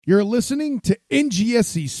You're listening to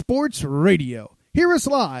NGSC Sports Radio. Hear us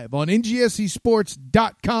live on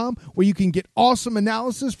ngscsports.com, where you can get awesome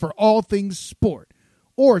analysis for all things sport.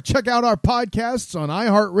 Or check out our podcasts on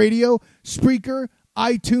iHeartRadio, Spreaker,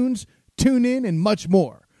 iTunes, TuneIn, and much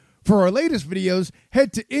more. For our latest videos,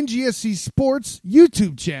 head to NGSC Sports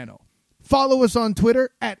YouTube channel. Follow us on Twitter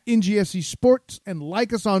at NGSC Sports and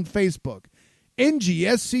like us on Facebook.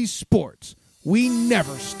 NGSC Sports. We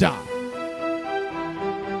never stop.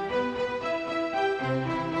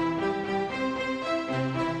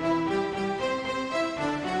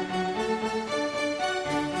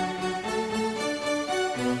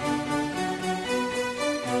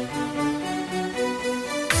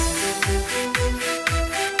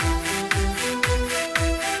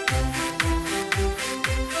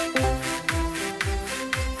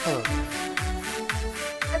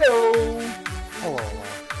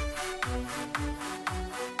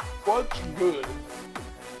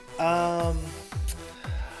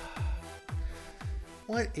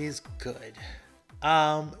 What is good?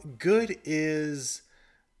 Good is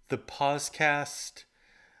the podcast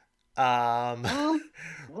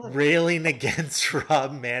railing against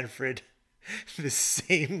Rob Manfred the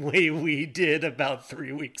same way we did about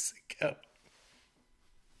 3 weeks ago.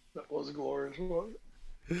 That was glorious, wasn't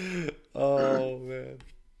it? Oh man.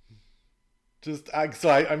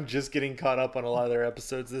 I'm just getting caught up on a lot of their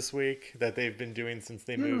episodes this week that they've been doing since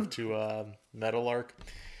they moved to Meadowlark.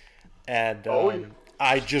 And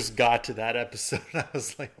I just got to that episode. I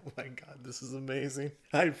was like, oh my God, this is amazing.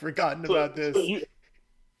 I'd forgotten about this.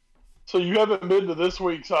 So you haven't been to this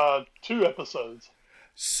week's 2 episodes.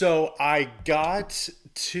 So I got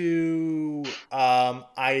to,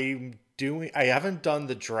 I haven't done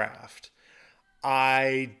the draft.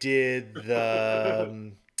 I did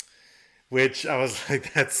the, which I was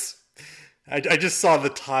like, I just saw the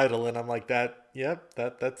title and I'm like, that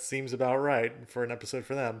seems about right for an episode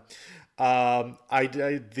for them. I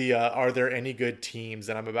did the Are There Any Good Teams?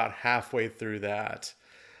 And I'm about halfway through that.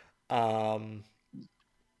 So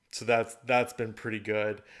that's been pretty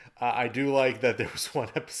good. I do like that there was one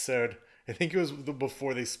episode, I think it was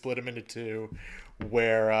before they split them into 2,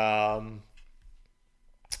 where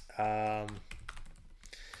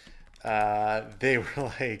they were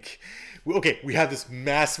like, okay, we have this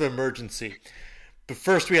massive emergency, but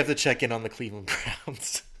first we have to check in on the Cleveland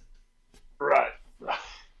Browns. Right.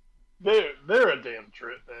 They're a damn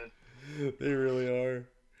trip, man. They really are.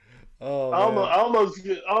 Oh, I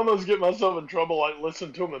almost get myself in trouble like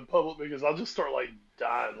listening to them in public because I'll just start like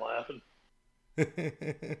dying laughing.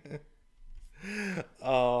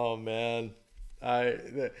 Oh man,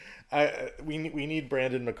 we need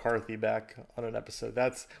Brandon McCarthy back on an episode.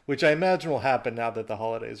 Which I imagine will happen now that the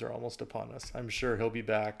holidays are almost upon us. I'm sure he'll be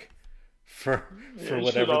back for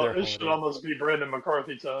whatever it should almost be Brandon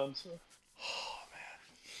McCarthy time. So.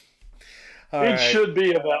 All right. Should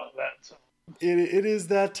be about that time. It is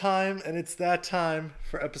that time, and it's that time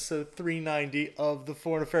for episode 390 of the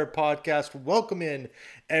Foreign Affair Podcast. Welcome in,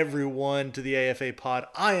 everyone, to the AFA Pod.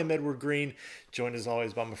 I am Edward Green, joined as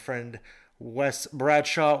always by my friend Wes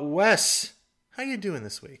Bradshaw. Wes, how you doing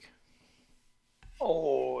this week?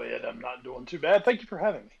 Oh, Ed, I'm not doing too bad. Thank you for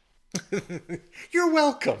having me. You're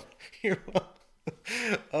welcome.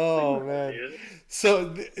 Oh, man. So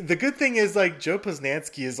the good thing is, like, Joe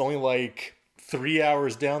Poznansky is only, like, 3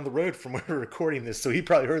 hours down the road from where we're recording this, so he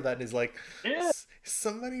probably heard that and is like, "Is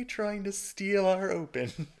somebody trying to steal our open?"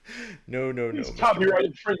 No. Copyright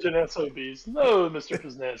infringing SOBs. No, Mr.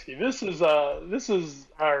 Poznansky. This is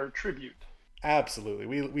our tribute. Absolutely.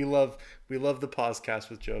 We love the podcast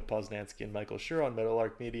with Joe Poznansky and Michael Schur on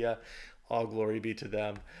Meadowlark Media. All glory be to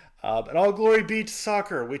them. And all glory be to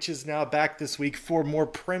soccer, which is now back this week for more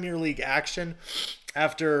Premier League action.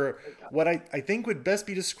 After what I think would best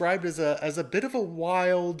be described as a bit of a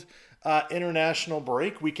wild international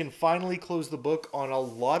break, we can finally close the book on a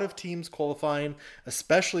lot of teams qualifying,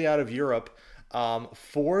 especially out of Europe,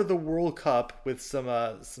 for the World Cup with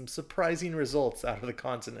some surprising results out of the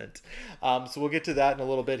continent. So we'll get to that in a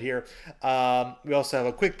little bit here. We also have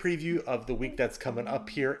a quick preview of the week that's coming up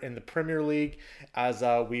here in the Premier League, as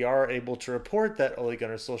we are able to report that Ole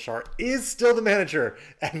Gunnar Solskjaer is still the manager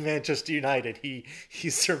at Manchester United. He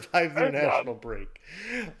survived the international break.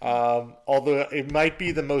 Although it might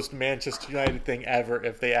be the most Manchester United thing ever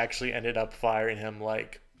if they actually ended up firing him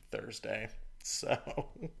like Thursday. So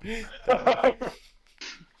yeah,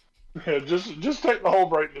 just take the whole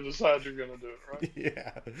break to decide you're going to do it, right?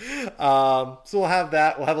 Yeah. So we'll have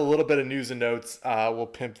that. We'll have a little bit of news and notes. We'll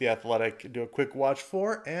pimp the Athletic, do a quick watch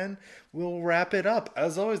for, and we'll wrap it up.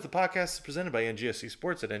 As always, the podcast is presented by NGSC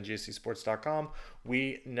Sports at ngscsports.com.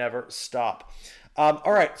 We never stop.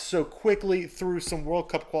 All right, so quickly through some World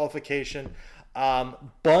Cup qualification.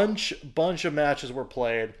 Bunch of matches were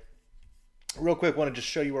played. Real quick, want to just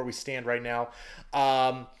show you where we stand right now.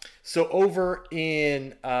 So over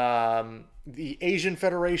in the Asian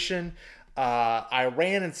Federation,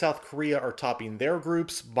 Iran and South Korea are topping their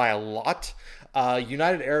groups by a lot.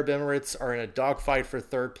 United Arab Emirates are in a dogfight for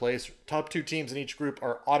third place. Top two teams in each group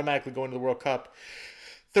are automatically going to the World Cup.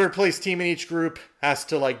 Third place team in each group has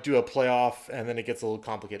to do a playoff, and then it gets a little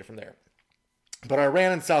complicated from there. But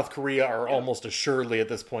Iran and South Korea are almost assuredly at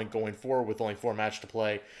this point going forward with only 4 matches to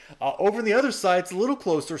play. Over on the other side, it's a little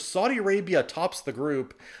closer. Saudi Arabia tops the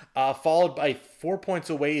group, followed by 4 points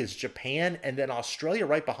away is Japan, and then Australia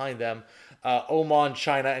right behind them. Oman,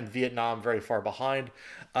 China, and Vietnam very far behind.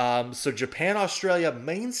 So Japan, Australia,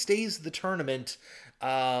 mainstays of the tournament,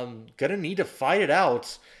 gonna need to fight it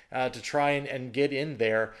out to try and get in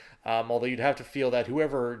there. Although you'd have to feel that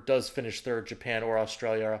whoever does finish third, Japan or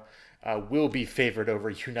Australia, will be favored over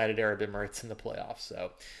United Arab Emirates in the playoffs.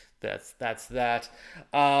 So that's that.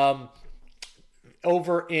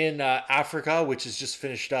 Over in Africa, which has just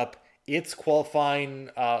finished up its qualifying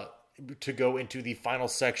to go into the final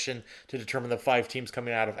section to determine the 5 teams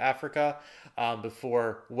coming out of Africa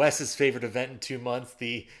before Wes's favorite event in 2 months,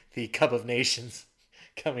 the Cup of Nations,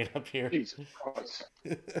 coming up here. Jesus Christ.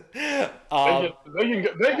 They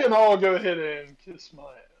can all go ahead and kiss my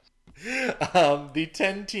ass. The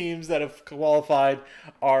 10 teams that have qualified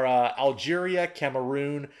are Algeria,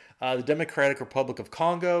 Cameroon, the Democratic Republic of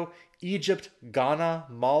Congo, Egypt, Ghana,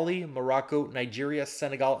 Mali, Morocco, Nigeria,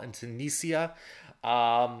 Senegal, and Tunisia.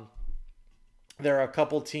 There are a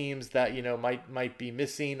couple teams that might be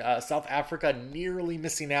missing. South Africa nearly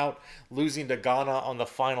missing out, losing to Ghana on the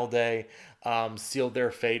final day, sealed their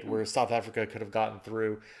fate, where South Africa could have gotten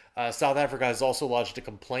through. South Africa has also lodged a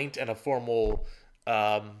complaint and a formal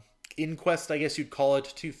inquest, I guess you'd call it,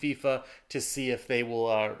 to FIFA to see if they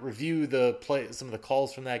will review some of the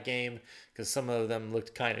calls from that game, because some of them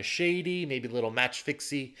looked kind of shady, maybe a little match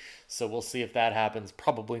fixy. So we'll see if that happens.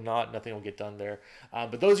 Probably not. Nothing will get done there.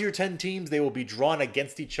 But those are your 10 teams. They will be drawn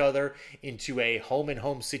against each other into a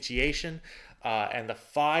home-and-home situation. And the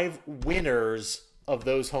 5 winners of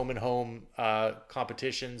those home-and-home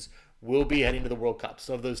competitions will be heading to the World Cup.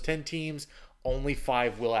 So of those 10 teams, only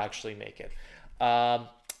 5 will actually make it.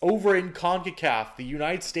 Over in CONCACAF, the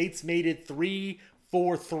United States made it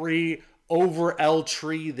 3-4-3 over El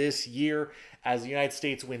Tri this year, as the United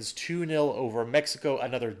States wins 2-0 over Mexico,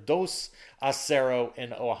 another 2-0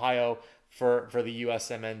 in Ohio for the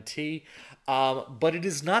USMNT. But it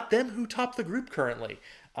is not them who top the group currently.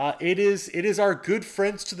 It is our good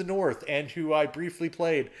friends to the north, and who I briefly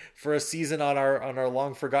played for a season on our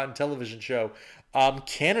long forgotten television show.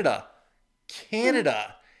 Canada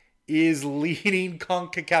is leading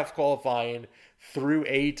CONCACAF qualifying through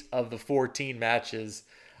 8 of the 14 matches.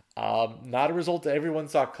 Not a result that everyone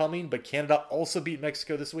saw coming, but Canada also beat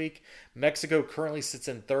Mexico this week. Mexico currently sits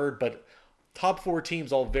in 3rd, but top 4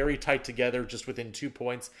 teams all very tight together, just within 2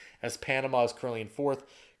 points, as Panama is currently in 4th.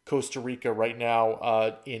 Costa Rica right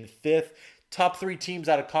now in 5th. Top 3 teams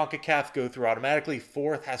out of CONCACAF go through automatically.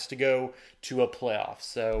 4th has to go to a playoff.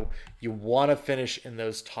 So you want to finish in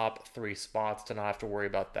those top 3 spots to not have to worry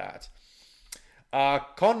about that.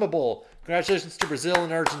 CONMEBOL, congratulations to Brazil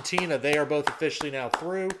and Argentina. They are both officially now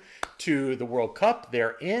through to the World Cup.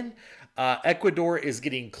 They're in. Ecuador is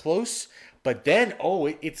getting close, but then,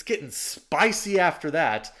 it's getting spicy after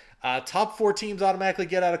that. Top 4 teams automatically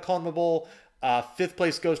get out of CONMEBOL. 5th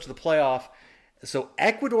place goes to the playoff. So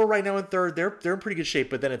Ecuador right now in 3rd, they're in pretty good shape.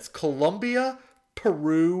 But then it's Colombia,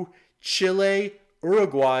 Peru, Chile,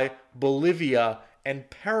 Uruguay, Bolivia, and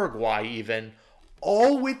Paraguay even,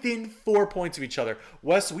 all within 4 points of each other.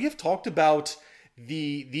 Wes, we have talked about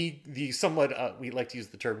the somewhat, we like to use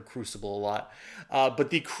the term crucible a lot, but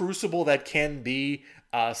the crucible that can be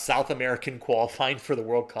South American qualifying for the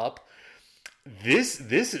World Cup. This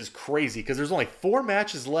is crazy, because there's only 4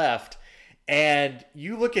 matches left. And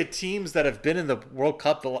you look at teams that have been in the World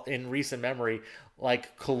Cup in recent memory,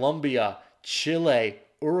 like Colombia, Chile,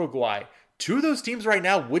 Uruguay. 2 of those teams right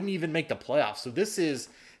now wouldn't even make the playoffs. So this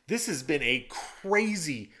has been a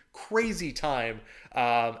crazy time,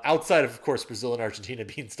 outside of course, Brazil and Argentina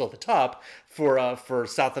being still at the top for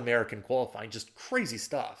South American qualifying. Just crazy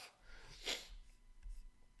stuff.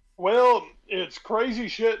 Well, it's crazy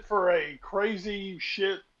shit for a crazy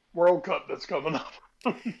shit World Cup that's coming up.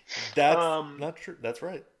 That's not true. That's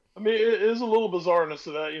right. I mean, it is a little bizarreness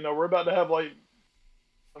to that. We're about to have,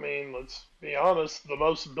 let's be honest, the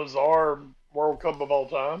most bizarre World Cup of all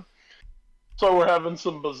time. So we're having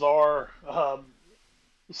some bizarre,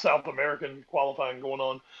 South American qualifying going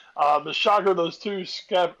on. The shocker, those two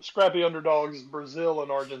scrappy underdogs, Brazil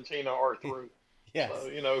and Argentina, are through. Yes.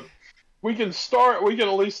 So we can start. We can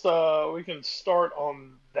at least we can start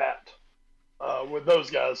on that with those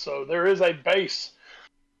guys. So there is a base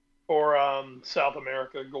for South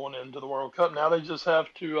America going into the World Cup. Now they just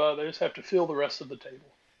have to fill the rest of the table.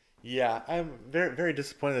 Yeah, I'm very, very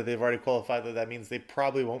disappointed that they've already qualified. That means they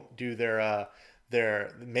probably won't do their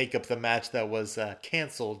make up the match that was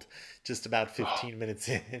canceled just about 15 minutes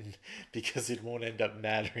in because it won't end up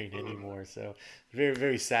mattering anymore. So very,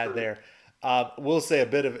 very sad there. We'll say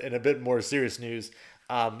in a bit more serious news,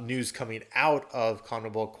 news coming out of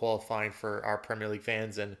CONMEBOL qualifying for our Premier League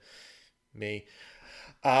fans and me.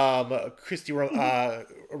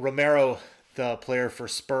 Romero, the player for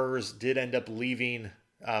Spurs, did end up leaving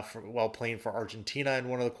while playing for Argentina in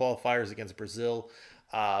one of the qualifiers against Brazil.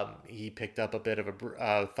 He picked up a bit of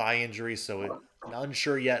a thigh injury, so I'm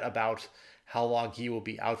unsure yet about how long he will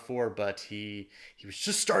be out for, but he was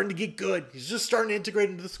just starting to get good. He's just starting to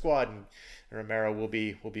integrate into the squad, and Romero will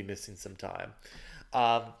be missing some time.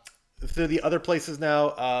 For the other places now,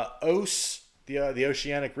 OS, the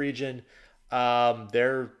Oceanic region,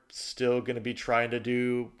 they're still going to be trying to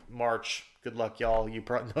do March. Good luck, y'all.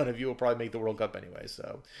 None of you will probably make the World Cup anyway,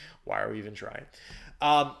 so why are we even trying?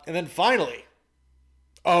 And then finally,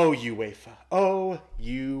 UEFA.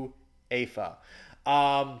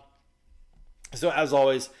 So as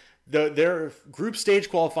always, their group stage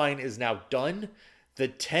qualifying is now done. The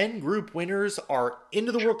 10 group winners are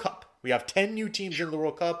into the World Cup. We have 10 new teams into the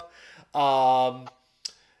World Cup.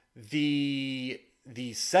 The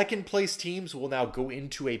second place teams will now go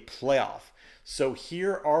into a playoff. So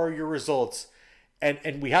here are your results.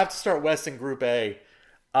 And we have to start West in Group A.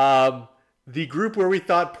 The group where we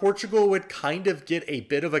thought Portugal would kind of get a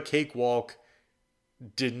bit of a cakewalk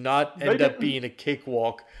did not end up being a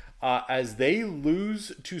cakewalk as they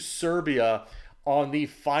lose to Serbia on the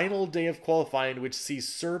final day of qualifying, which sees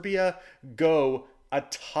Serbia go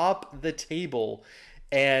atop the table.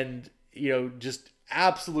 And, just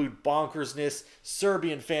absolute bonkersness,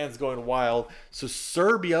 Serbian fans going wild. So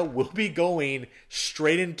Serbia will be going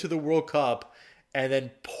straight into the World Cup, and then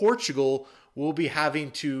Portugal will be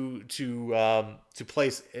having to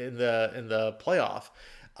place in the playoff.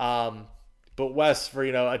 But Wes, for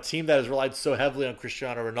a team that has relied so heavily on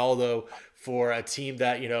Cristiano Ronaldo, for a team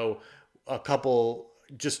that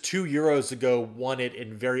just 2 Euros ago won it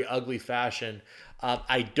in very ugly fashion,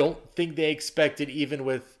 I don't think they expected,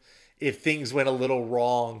 even if things went a little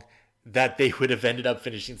wrong, that they would have ended up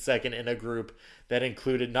finishing second in a group that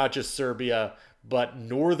included not just Serbia but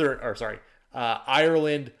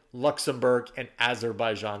Ireland, Luxembourg, and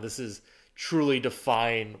Azerbaijan. This is truly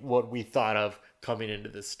defying what we thought of coming into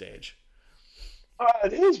this stage.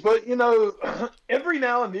 It is, but every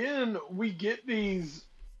now and then we get these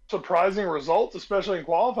surprising results, especially in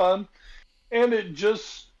qualifying, and it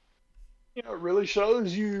just really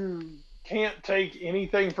shows you can't take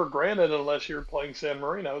anything for granted unless you're playing San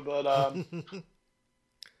Marino. But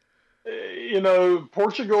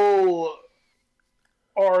Portugal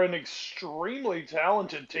are an extremely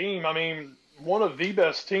talented team. I mean, one of the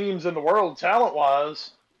best teams in the world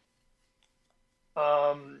talent-wise.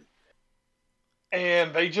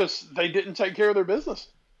 And they didn't take care of their business.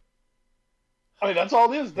 I mean, that's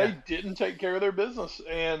all it is. They didn't take care of their business,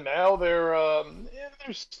 and now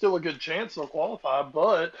there's still a good chance they'll qualify,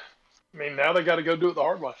 but I mean, now they got to go do it the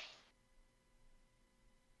hard way.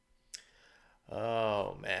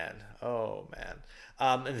 Oh man.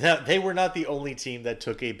 They were not the only team that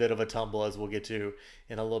took a bit of a tumble, as we'll get to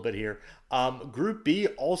in a little bit here. Group B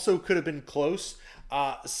also could have been close.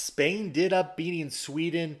 Spain did up beating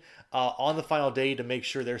Sweden on the final day to make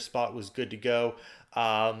sure their spot was good to go.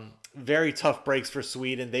 Very tough breaks for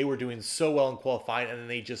Sweden. They were doing so well in qualifying, and then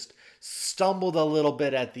they just stumbled a little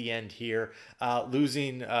bit at the end here,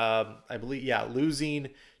 losing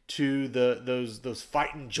to those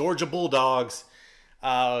fighting Georgia Bulldogs.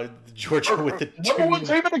 Georgia with the number one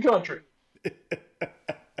team in the country.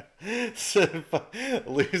 So,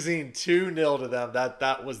 losing 2-0 to them,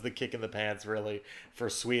 that was the kick in the pants, really, for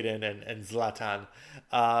Sweden and Zlatan.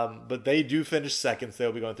 But they do finish second, so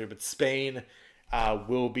they'll be going through. But Spain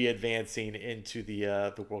will be advancing into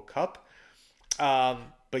the World Cup.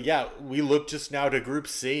 But yeah, we look just now to Group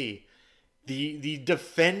C. The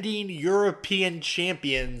defending European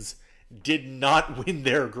champions did not win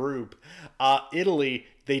their group. Italy,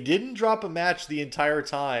 they didn't drop a match the entire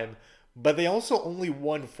time, but they also only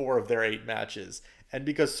won 4 of their 8 matches. And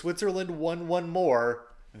because Switzerland won 1 more,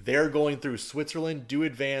 they're going through. Switzerland do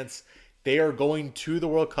advance. They are going to the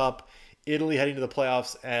World Cup. Italy heading to the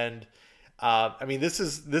playoffs. And I mean, this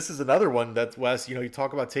is another one that's Wes. You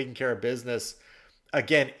talk about taking care of business.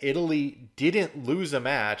 Again, Italy didn't lose a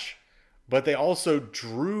match, but they also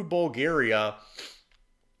drew Bulgaria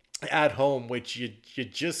at home, which you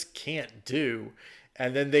just can't do.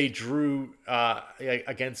 And then they drew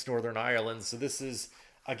against Northern Ireland. So this is,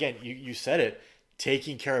 again, you said it,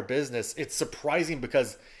 taking care of business. It's surprising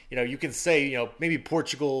because, you can say, maybe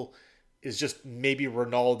Portugal is just maybe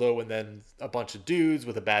Ronaldo and then a bunch of dudes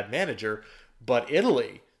with a bad manager. But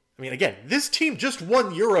Italy, I mean, again, this team just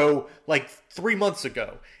won Euro like 3 months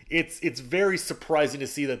ago. It's very surprising to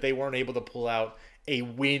see that they weren't able to pull out a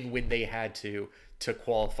win when they had to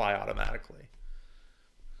qualify automatically.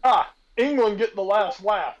 England getting the last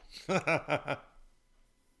laugh.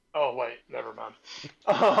 Oh, wait, never mind.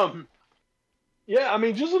 Yeah, I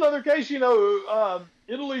mean, just another case,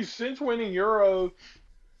 Italy, since winning Euro,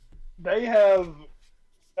 they have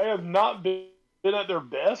not been at their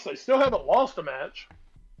best. They still haven't lost a match.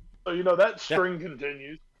 So, that string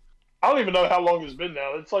continues. I don't even know how long it's been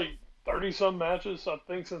now. It's like 30-some matches, I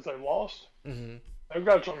think, since they've lost. Mm-hmm. They've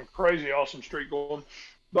got some crazy awesome streak going.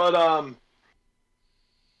 But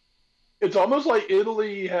it's almost like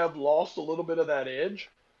Italy have lost a little bit of that edge.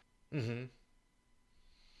 Mm-hmm.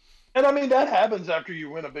 And, I mean, that happens after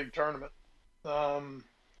you win a big tournament. For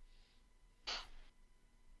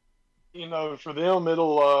them,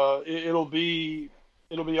 it'll be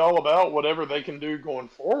all about whatever they can do going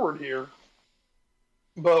forward here.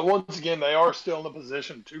 But once again, they are still in the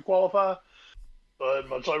position to qualify. But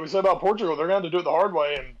much like we said about Portugal, they're going to do it the hard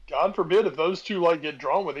way. And God forbid if those two get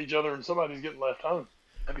drawn with each other and somebody's getting left home.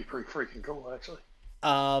 That'd be pretty freaking cool, actually.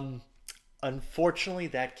 Unfortunately,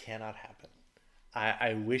 that cannot happen.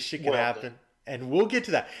 I wish it could happen, and we'll get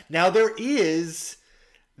to that. Now there is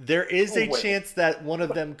a chance that one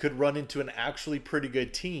of them could run into an actually pretty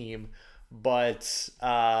good team, but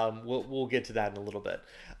we'll get to that in a little bit.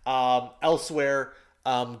 Elsewhere,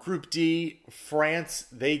 Group D, France,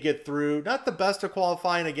 they get through. Not the best of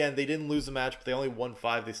qualifying. Again, they didn't lose a match, but they only won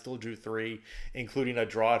 5. They still drew 3, including a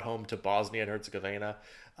draw at home to Bosnia and Herzegovina,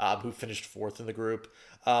 who finished 4th in the group.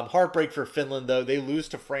 Heartbreak for Finland, though. They lose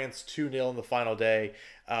to France 2-0 in the final day,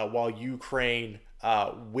 while Ukraine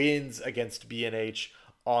wins against B&H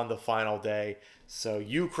on the final day. So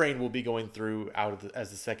Ukraine will be going through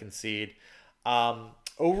as the second seed.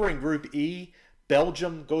 Over in Group E,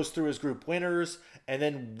 Belgium goes through as group winners, and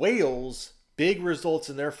then Wales, big results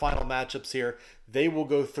in their final matchups here. They will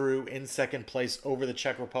go through in second place over the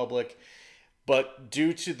Czech Republic. But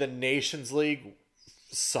due to the Nations League,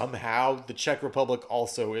 somehow the Czech Republic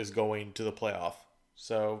also is going to the playoff.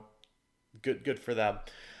 So good for them.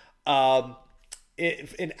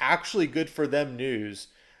 And actually good for them news,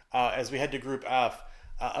 as we head to Group F,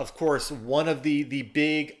 of course, one of the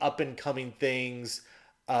big up-and-coming things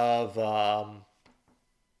from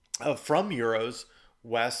Euros,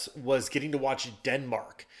 Wes, was getting to watch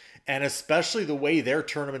Denmark, and especially the way their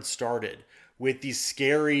tournament started with these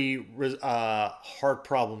scary heart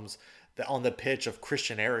problems on the pitch of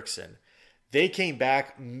Christian Eriksen. They came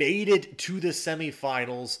back, made it to the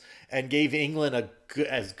semifinals, and gave England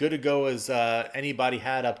as good a go as anybody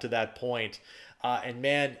had up to that point. And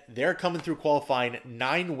man, they're coming through qualifying,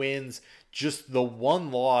 9 wins, just the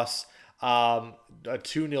one loss, a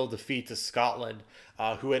 2-0 defeat to Scotland,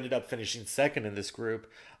 who ended up finishing second in this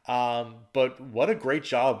group. But what a great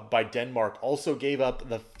job by Denmark. Also gave up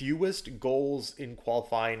the fewest goals in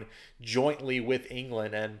qualifying jointly with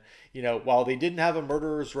England. And, while they didn't have a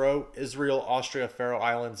murderer's row, Israel, Austria, Faroe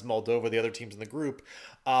Islands, Moldova, the other teams in the group,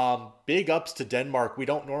 big ups to Denmark. We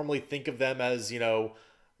don't normally think of them as,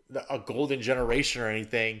 a golden generation or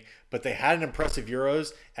anything, but they had an impressive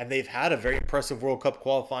Euros and they've had a very impressive World Cup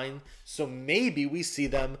qualifying. So maybe we see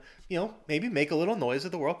them, maybe make a little noise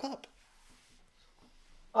at the World Cup.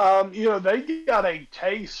 They got a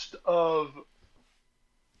taste of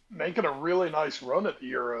making a really nice run at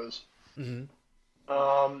the Euros. Mm-hmm.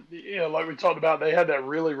 Like we talked about, they had that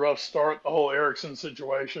really rough start, the whole Eriksen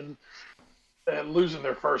situation, and losing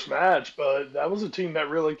their first match. But that was a team that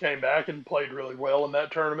really came back and played really well in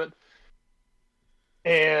that tournament.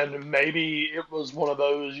 And maybe it was one of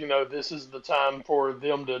those, this is the time for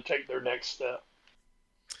them to take their next step.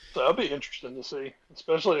 So that'll be interesting to see,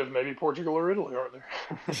 especially if maybe Portugal or Italy aren't there.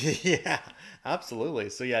 Yeah, absolutely.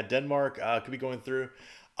 So yeah, Denmark could be going through.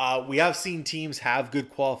 We have seen teams have good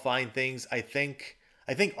qualifying things. I think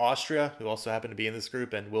Austria, who also happen to be in this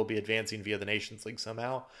group and will be advancing via the Nations League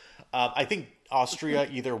somehow. I think Austria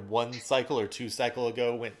either 1 cycle or 2 cycle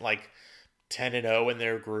ago went like 10-0 in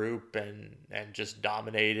their group and just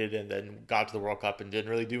dominated, and then got to the World Cup and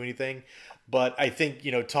didn't really do anything. But I think,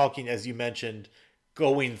 talking, as you mentioned,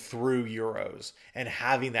 going through Euros and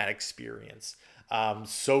having that experience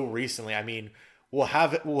so recently. I mean, we'll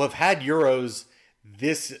have had Euros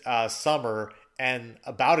this summer, and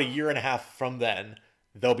about a year and a half from then,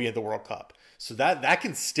 they'll be at the World Cup. So that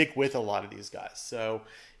can stick with a lot of these guys. So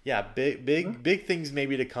yeah, big things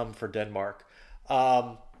maybe to come for Denmark.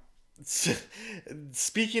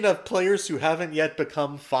 Speaking of players who haven't yet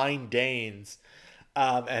become fine Danes,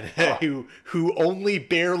 and who only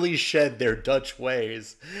barely shed their Dutch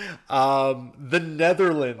ways, the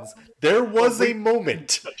Netherlands. There was a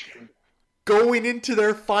moment going into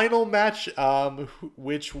their final match,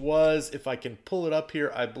 which was, if I can pull it up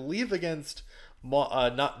here, I believe against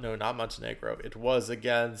not Montenegro. It was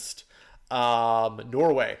against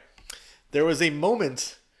Norway. There was a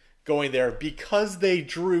moment going there because they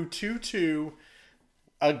drew 2-2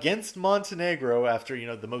 against Montenegro after,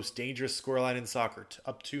 the most dangerous scoreline in soccer,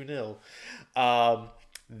 up 2-0.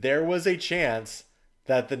 There was a chance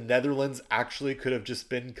that the Netherlands actually could have just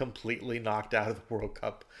been completely knocked out of the World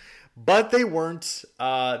Cup. But they weren't.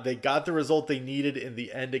 They got the result they needed in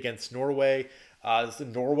the end against Norway. So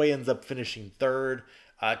Norway ends up finishing third.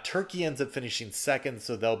 Turkey ends up finishing second,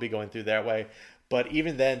 so they'll be going through that way. But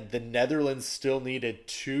even then, the Netherlands still needed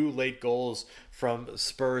 2 late goals from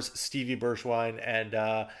Spurs' Stevie Bergwijn and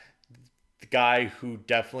the guy who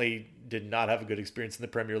definitely did not have a good experience in the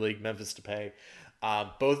Premier League, Memphis Depay.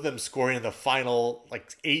 Both of them scoring in the final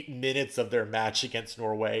 8 minutes of their match against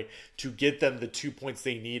Norway to get them the 2 points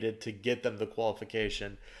they needed to get them the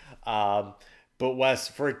qualification. But Wes,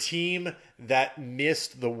 for a team that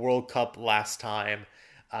missed the World Cup last time,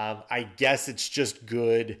 I guess it's just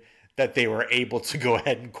good that they were able to go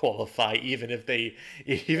ahead and qualify, even if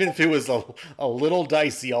it was a little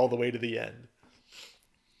dicey all the way to the end.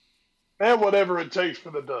 And whatever it takes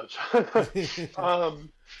for the Dutch.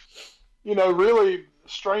 Really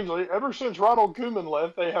strangely, ever since Ronald Koeman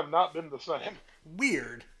left, they have not been the same.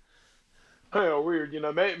 Weird. Yeah, weird.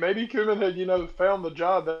 Maybe Koeman had, found the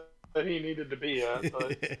job that he needed to be at.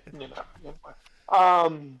 But, anyway.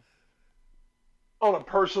 On a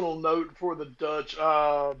personal note for the Dutch,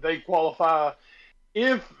 they qualify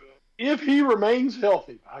if he remains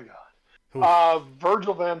healthy. My God,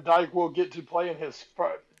 Virgil van Dijk will get to play in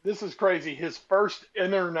this is crazy, his first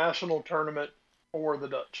international tournament for the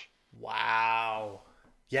Dutch. Wow.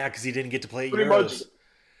 Yeah, because he didn't get to play at Pretty Euros.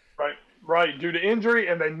 Much, right, due to injury,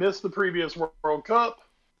 and they missed the previous World Cup.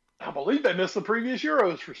 I believe they missed the previous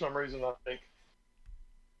Euros for some reason, I think.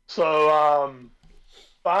 So,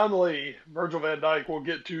 finally, Virgil van Dijk will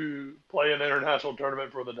get to play an international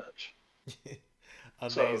tournament for the Dutch.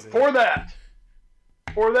 Amazing. So for that,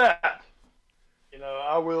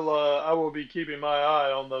 I will be keeping my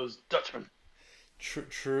eye on those Dutchmen.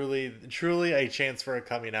 Truly a chance for a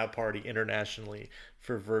coming out party internationally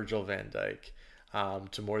for Virgil van Dijk,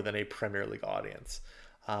 to more than a Premier League audience.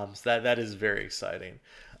 So that is very exciting.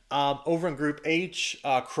 Over in Group H,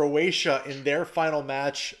 Croatia in their final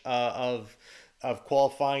match of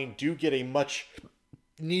qualifying do get a much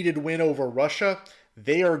needed win over Russia.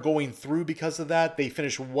 They are going through because of that. They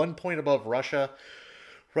finish 1 point above Russia.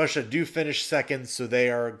 Russia do finish second, so they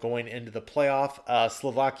are going into the playoff.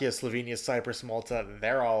 Slovakia, Slovenia, Cyprus, Malta,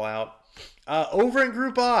 they're all out. Over in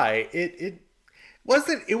Group I, it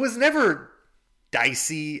was never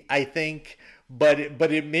dicey, I think, but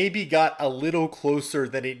it maybe got a little closer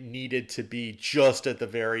than it needed to be just at the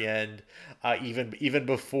very end. Even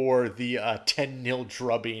before the 10-0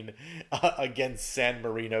 drubbing against San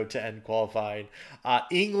Marino to end qualifying.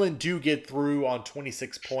 England do get through on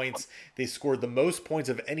 26 points. They scored the most points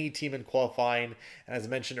of any team in qualifying, and as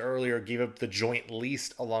mentioned earlier, gave up the joint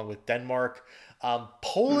least along with Denmark.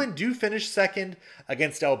 Poland do finish second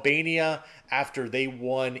against Albania after they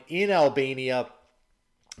won in Albania.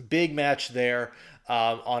 Big match there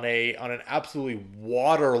on an absolutely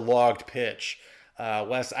waterlogged pitch.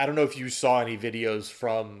 Wes, I don't know if you saw any videos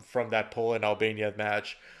from that Poland-Albania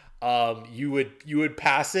match. You would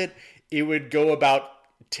pass it, it would go about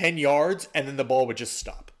 10 yards, and then the ball would just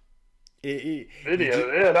stop. I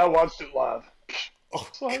watched it live.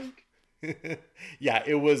 Yeah,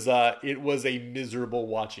 it was a miserable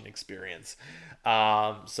watching experience.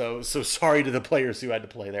 So sorry to the players who had to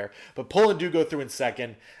play there. But Poland do go through in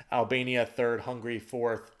second, Albania third, Hungary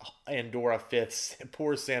fourth, Andorra fifth.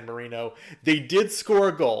 Poor San Marino. They did score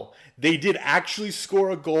a goal. They did actually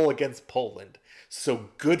score a goal against Poland. So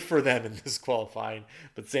good for them in this qualifying.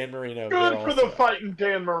 But San Marino. Good for the fighting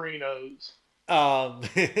Dan Marinos.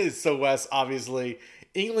 So Wes, obviously,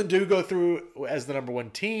 England do go through as the number one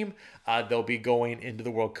team. They'll be going into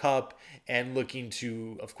the World Cup and looking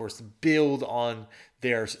to, of course, build on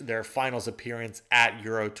their finals appearance at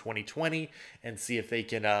Euro 2020 and see if they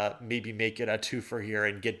can maybe make it a twofer here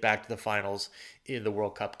and get back to the finals in the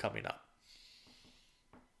World Cup coming up.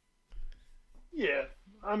 Yeah,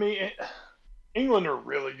 I mean, England are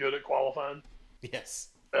really good at qualifying. Yes.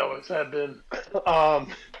 They always have been.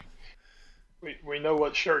 We know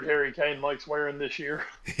what shirt Harry Kane likes wearing this year.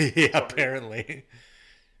 Yeah, apparently.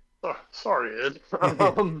 Sorry, Ed.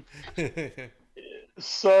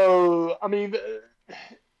 So, I mean,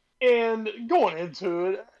 and going into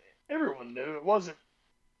it, everyone knew it wasn't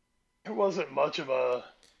much of a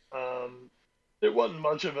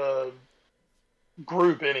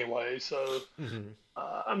group anyway. So,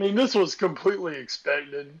 I mean, this was completely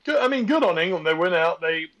expected. I mean, good on England. They went out.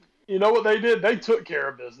 You know what they did? They took care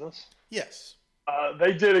of business. Yes.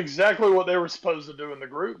 They did exactly what they were supposed to do in the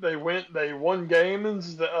group. They won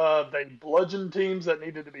games. They bludgeoned teams that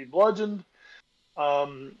needed to be bludgeoned.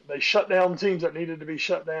 They shut down teams that needed to be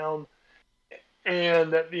shut down.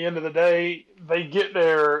 And at the end of the day, they get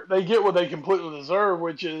what they completely deserve,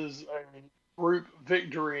 which is a group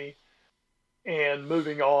victory and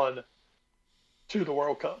moving on to the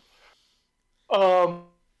World Cup.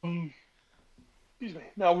 Excuse me.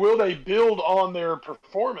 Now, will they build on their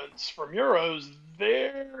performance from Euros?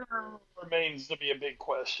 There remains to be a big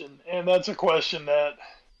question, and that's a question that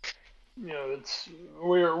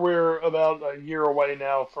we're about a year away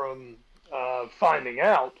now from finding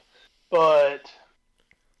out. But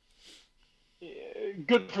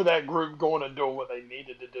good for that group going and doing what they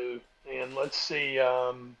needed to do, and let's see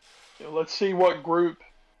what group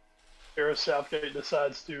Gareth Southgate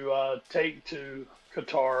decides to take to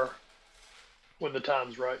Qatar when the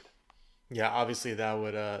time's right. Yeah, obviously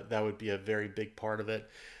that would be a very big part of it.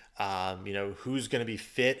 Who's going to be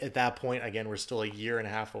fit at that point? Again, we're still a year and a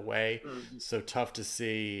half away, so tough to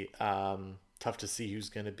see who's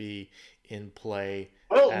going to be in play.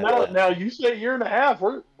 Well, now you say a year and a half.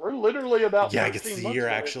 We're literally about I guess it's a year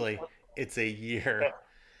away. Actually. It's a year. Yeah.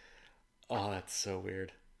 Oh, that's so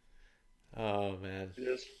weird. Oh man, it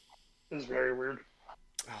is. It's very weird.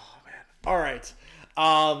 Oh man. All right.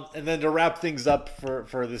 And then to wrap things up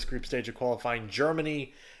for this group stage of qualifying,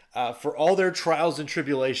 Germany, for all their trials and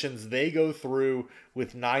tribulations, they go through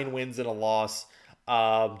with 9 wins and a loss,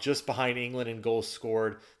 just behind England in goals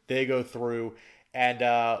scored. They go through, and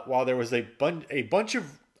while there was a bunch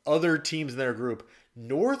of other teams in their group,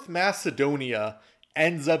 North Macedonia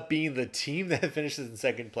ends up being the team that finishes in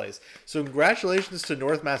second place. So congratulations to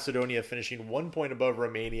North Macedonia finishing 1 point above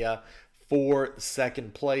Romania for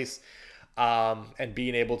second place. And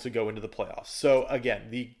being able to go into the playoffs. So again,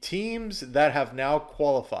 the teams that have now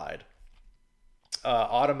qualified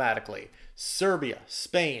automatically: Serbia,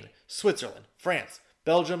 Spain, Switzerland, France,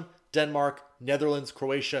 Belgium, Denmark, Netherlands,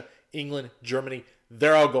 Croatia, England, Germany.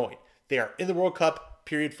 They're all going. They are in the World Cup,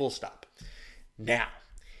 period, full stop. Now,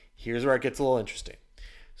 here's where it gets a little interesting.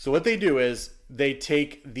 So what they do is they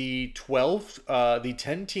take the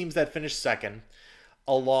 10 teams that finish second,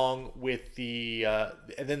 along with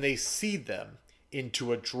and then they seed them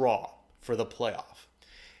into a draw for the playoff.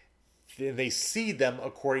 They seed them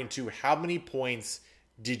according to how many points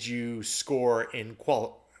did you score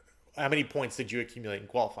how many points did you accumulate in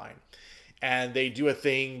qualifying. And they do a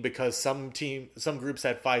thing because some groups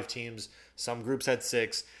had 5 teams, some groups had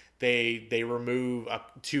 6. They remove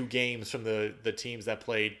 2 games from the teams that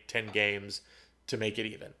played 10 games to make it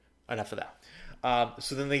even. Enough of that.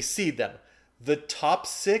 So then they seed them. The top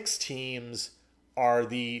 6 teams are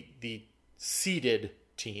the seeded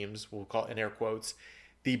teams, we'll call it in air quotes.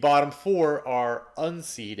 The bottom 4 are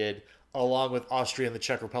unseeded, along with Austria and the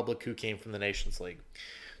Czech Republic, who came from the Nations League.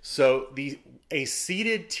 So a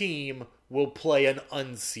seeded team will play an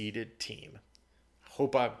unseeded team.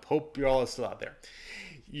 Hope you're all still out there.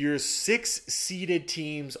 Your 6 seeded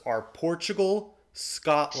teams are Portugal,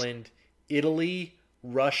 Scotland, Italy,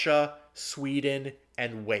 Russia, Sweden,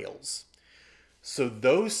 and Wales. So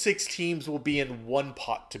those 6 teams will be in one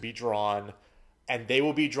pot to be drawn, and they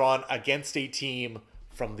will be drawn against a team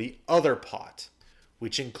from the other pot,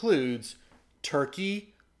 which includes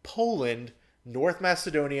Turkey, Poland, North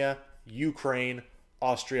Macedonia, Ukraine,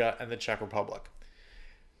 Austria, and the Czech Republic.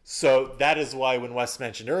 So that is why when Wes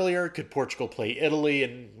mentioned earlier, could Portugal play Italy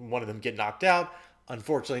and one of them get knocked out?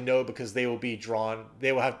 Unfortunately, no, because they're being drawn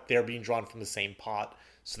from the same pot,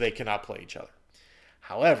 so they cannot play each other.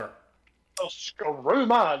 However, screw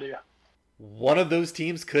my idea. One of those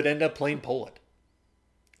teams could end up playing Poland.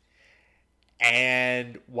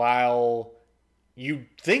 And while you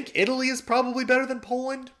think Italy is probably better than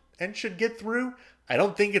Poland and should get through, I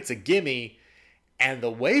don't think it's a gimme. And the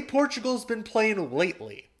way Portugal's been playing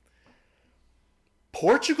lately,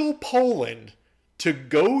 Portugal-Poland to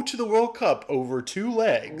go to the World Cup over 2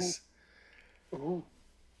 legs. Ooh.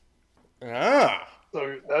 Ah.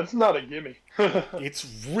 So that's not a gimme. It's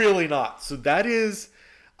really not. So that is,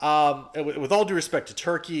 with all due respect to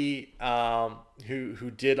Turkey,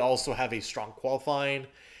 who did also have a strong qualifying,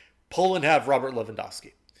 Poland have Robert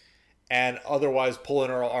Lewandowski. And otherwise,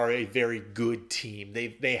 Poland are a very good team.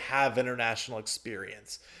 They have international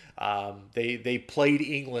experience. They played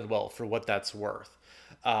England well for what that's worth.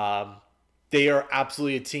 They are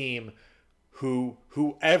absolutely a team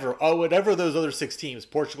whatever those other 6 teams,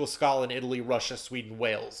 Portugal, Scotland, Italy, Russia, Sweden,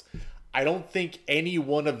 Wales, I don't think any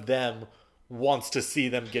one of them wants to see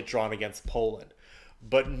them get drawn against Poland.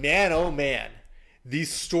 But man, oh man,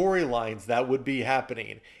 these storylines that would be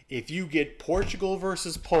happening if you get Portugal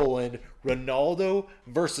versus Poland, Ronaldo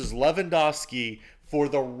versus Lewandowski for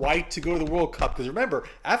the right to go to the World Cup. Because remember,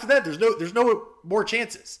 after that, there's no more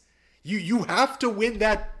chances. You have to win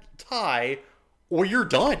that tie or you're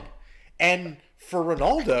done. And for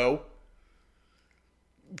Ronaldo,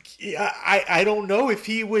 I don't know if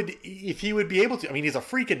he would be able to. I mean, he's a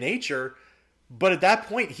freak of nature, but at that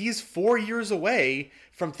point, he's 4 years away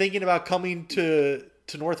from thinking about coming to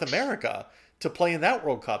North America to play in that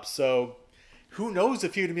World Cup. So who knows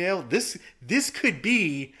if he would be able. This could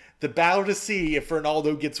be the battle to see if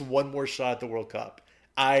Ronaldo gets one more shot at the World Cup.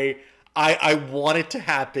 I want it to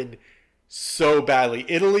happen so badly.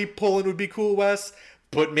 Italy, Poland would be cool, Wes.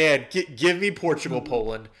 But man, give me Portugal,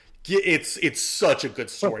 Poland. It's such a good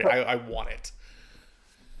story. I want it.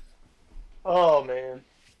 Oh man,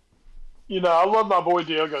 I love my boy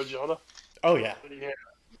Diogo Jota. Oh yeah,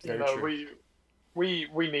 true. We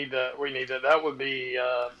need that. We need that. That would be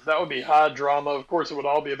high drama. Of course, it would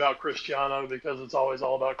all be about Cristiano because it's always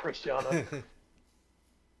all about Cristiano.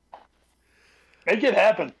 Make it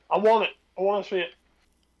happen. I want it. I want to see it.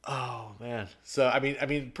 Oh man. So I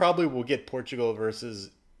mean, probably we'll get Portugal versus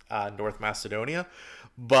North Macedonia,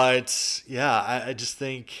 but yeah, I just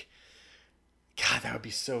think, God, that would be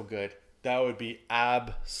so good. That would be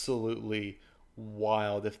absolutely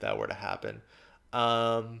wild if that were to happen.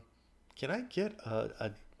 Can I get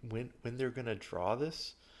a when they're gonna draw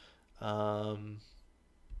this? Have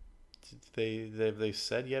they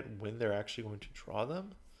said yet when they're actually going to draw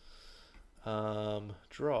them?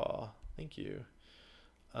 Draw. Thank you.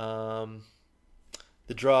 The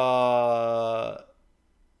draw.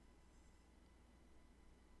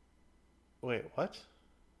 Wait, what?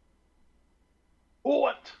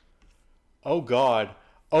 What? Oh God!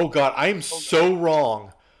 I'm so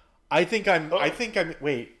wrong. I think I'm.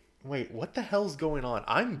 Wait. What the hell's going on?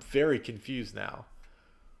 I'm very confused now.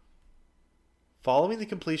 Following the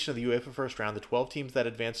completion of the UEFA first round, the 12 teams that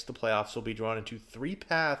advance to the playoffs will be drawn into 3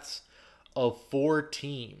 paths of 4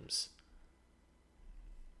 teams.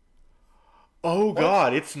 Oh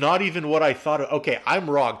God, it's not even what I thought. Okay, I'm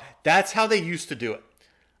wrong. That's how they used to do it.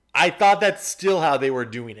 I thought that's still how they were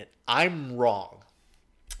doing it. I'm wrong.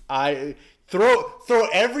 I throw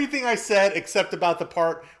everything I said except about the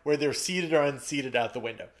part where they're seeded or unseeded out the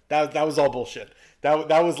window. That was all bullshit. That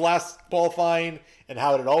was last qualifying and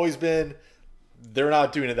how it had always been. They're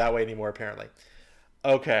not doing it that way anymore, apparently.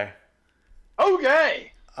 Okay.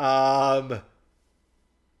 Path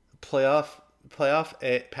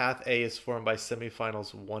A is formed by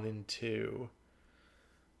semifinals 1 and 2.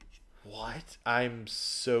 What? I'm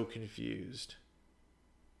so confused.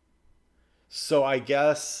 So I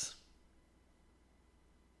guess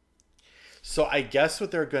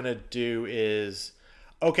what they're going to do is...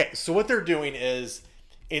 Okay, so what they're doing is,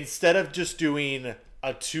 instead of just doing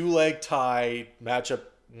a 2-leg tie matchup,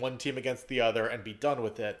 one team against the other, and be done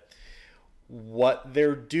with it, what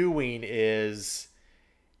they're doing is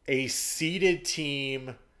a seeded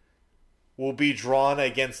team will be drawn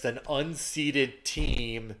against an unseeded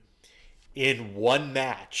team in one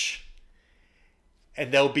match.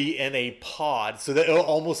 And they'll be in a pod. So that it'll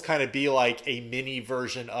almost kind of be like a mini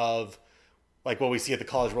version of like what we see at the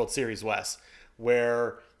College World Series West,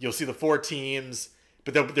 where you'll see the 4 teams,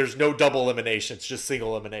 but there's no double elimination. It's just single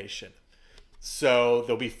elimination. So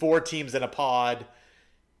there'll be 4 teams in a pod,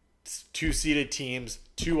 2 seeded teams,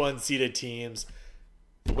 2 unseeded teams.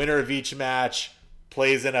 The winner of each match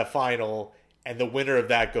plays in a final, and the winner of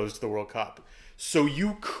that goes to the World Cup. So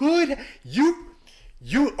you are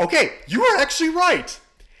actually right.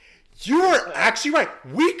 You are actually right.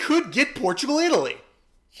 We could get Portugal, Italy.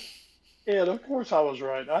 Yeah, of course I was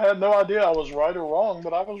right. I had no idea I was right or wrong,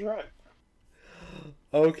 but I was right.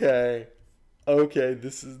 Okay,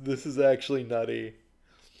 this is actually nutty.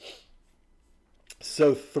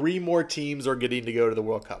 So 3 more teams are getting to go to the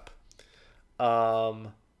World Cup.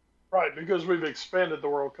 Right, because we've expanded the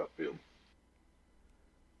World Cup field.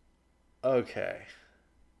 Okay.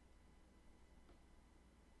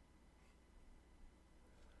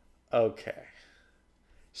 Okay.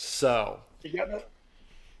 So. You got that?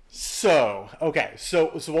 Okay. So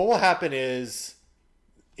what will happen is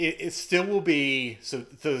it still will be so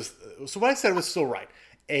what I said was still right.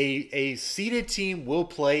 A seeded team will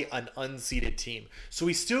play an unseeded team. So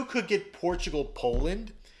we still could get Portugal,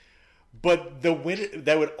 Poland, but the win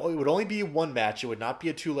it would only be one match. It would not be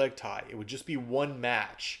a 2-leg tie. It would just be one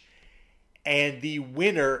match. And the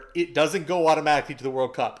winner, it doesn't go automatically to the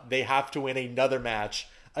World Cup. They have to win another match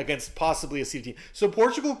against possibly a seeded team. So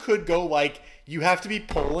Portugal could go like, you have to beat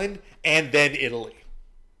Poland and then Italy.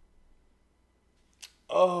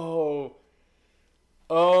 Oh,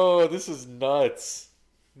 this is nuts.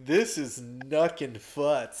 This is knuckin'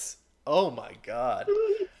 futz. Oh my god.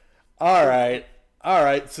 All right.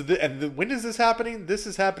 So when is this happening? This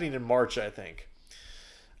is happening in March, I think.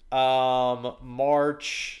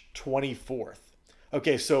 March 24th.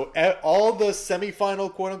 Okay, so all the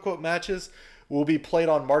semifinal quote-unquote matches will be played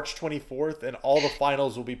on March 24th, and all the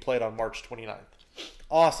finals will be played on March 29th.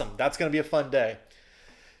 Awesome. That's going to be a fun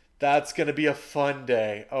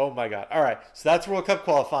day. Oh my god. All right, so that's World Cup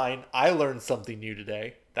qualifying. I learned something new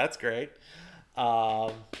today. That's great.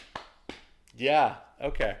 Yeah,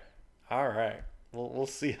 okay. All right. We'll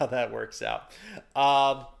see how that works out.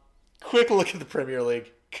 Quick look at the Premier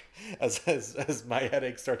League. As my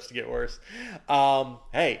headache starts to get worse.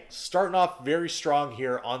 Hey, starting off very strong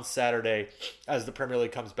here on Saturday as the Premier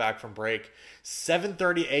League comes back from break.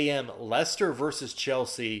 7:30 a.m. Leicester versus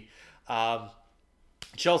Chelsea.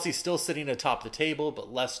 Chelsea still sitting atop the table,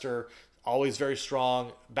 but Leicester always very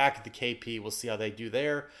strong. Back at the KP, we'll see how they do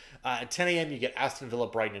there. At 10 a.m. you get Aston Villa,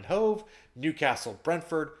 Brighton and Hove, Newcastle,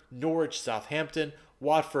 Brentford, Norwich, Southampton,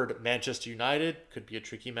 Watford, Manchester United, could be a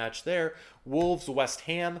tricky match there. Wolves, West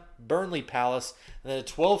Ham, Burnley, Palace. And then at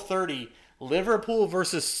 12:30, Liverpool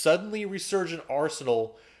versus suddenly resurgent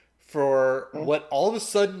Arsenal for what all of a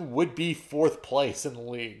sudden would be 4th place in the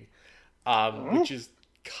league, which is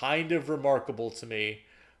kind of remarkable to me.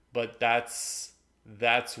 But that's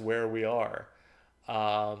where we are.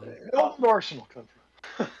 Where did Arsenal come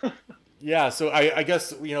from? Yeah, so I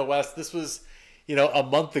guess, Wes, this was, a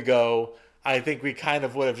month ago. I think we kind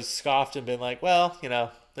of would have just scoffed and been like, well,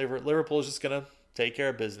 Liverpool is just going to take care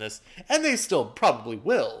of business. And they still probably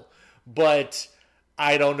will. But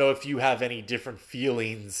I don't know if you have any different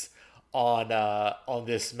feelings on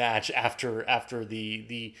this match after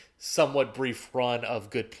the somewhat brief run of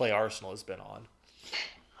good play Arsenal has been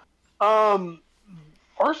on.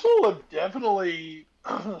 Arsenal have definitely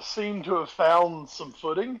seemed to have found some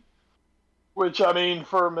footing. Which, I mean,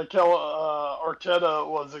 for Mikel Arteta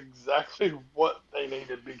was exactly what they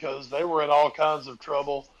needed because they were in all kinds of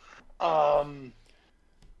trouble. Yeah,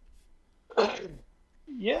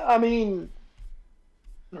 I mean,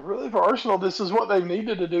 really for Arsenal, this is what they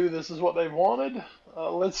needed to do. This is what they wanted.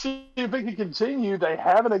 Let's see if it can continue. They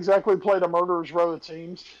haven't exactly played a murderer's row of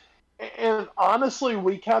teams. And honestly,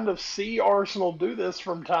 we kind of see Arsenal do this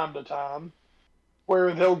from time to time,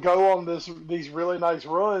 where they'll go on these really nice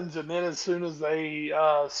runs, and then as soon as they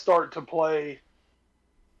start to play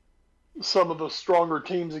some of the stronger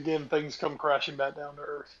teams again, things come crashing back down to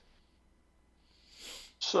earth.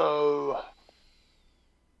 So,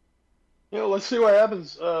 let's see what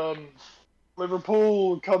happens.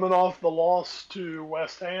 Liverpool coming off the loss to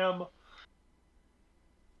West Ham.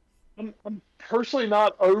 I'm personally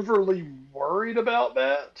not overly worried about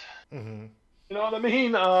that. Mm-hmm. You know what I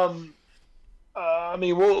mean?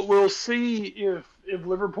 We'll see if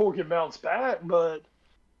Liverpool can bounce back, but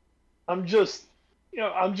I'm just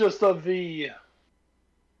of the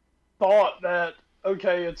thought that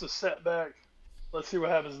okay, it's a setback. Let's see what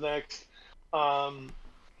happens next.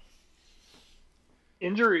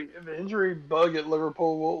 Injury bug at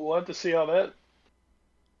Liverpool. We'll have to see how that.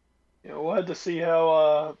 We'll have to see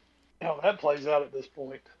how that plays out at this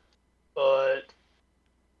point, but.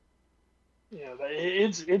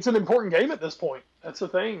 It's an important game at this point. That's the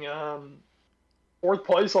thing. 4th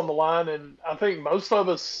place on the line, and I think most of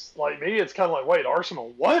us, like me, it's kind of like, wait,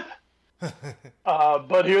 Arsenal, what?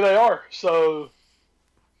 But here they are. So,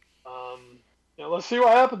 let's see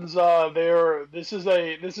what happens. This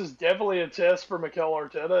is definitely a test for Mikel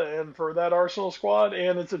Arteta and for that Arsenal squad,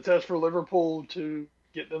 and it's a test for Liverpool to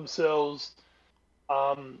get themselves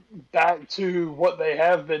back to what they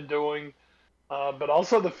have been doing. But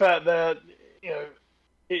also the fact that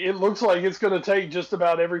it looks like it's going to take just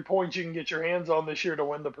about every point you can get your hands on this year to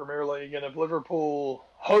win the Premier League. And if Liverpool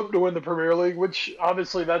hope to win the Premier League, which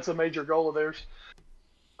obviously that's a major goal of theirs,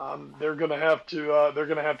 they're going to have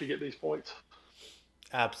to get these points.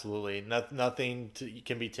 Absolutely, nothing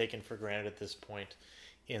can be taken for granted at this point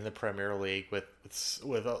in the Premier League, with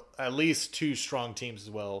at least two strong teams as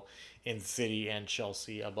well in City and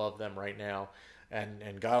Chelsea above them right now,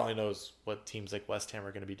 and God only knows what teams like West Ham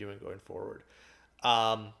are going to be doing going forward.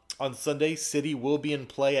 On Sunday, City will be in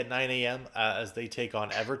play at 9 a.m. As they take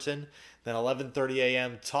on Everton. Then 11:30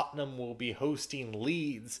 a.m. Tottenham will be hosting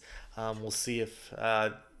Leeds. We'll see if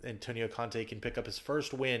Antonio Conte can pick up his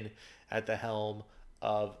first win at the helm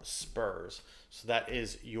of Spurs. So that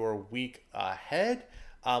is your week ahead.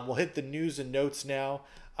 We'll hit the news and notes now.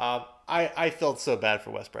 I felt so bad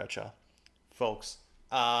for Wes Bradshaw, folks.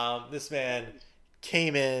 This man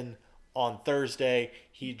came in on Thursday.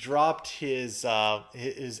 He dropped his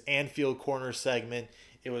Anfield Corner segment.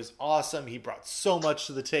 It was awesome. He brought so much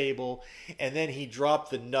to the table. And then he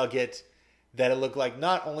dropped the nugget that it looked like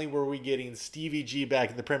not only were we getting Stevie G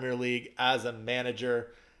back in the Premier League as a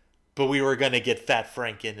manager, but we were going to get Fat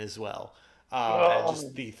Frank in as well. And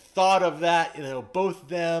just the thought of that, both of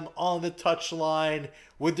them on the touchline,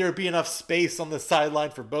 would there be enough space on the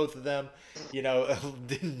sideline for both of them?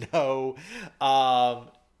 Didn't know.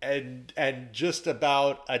 And just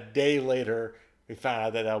about a day later, we found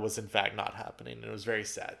out that was in fact not happening, and it was very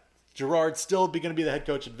sad. Gerrard's still going to be the head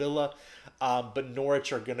coach at Villa, but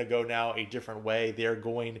Norwich are going to go now a different way. They're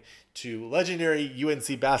going to legendary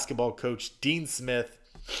UNC basketball coach Dean Smith,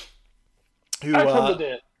 who back from the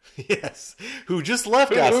dead. Yes, who just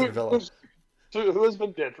left Aston Villa. Who has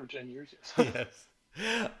been dead for 10 years. Yes.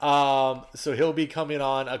 So he'll be coming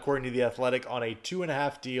on, according to The Athletic, on a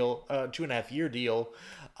 2.5-year deal,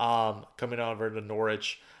 coming over to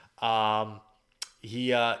Norwich. He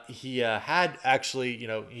had actually,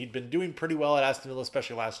 he'd been doing pretty well at Aston Villa,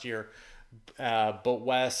 especially last year. But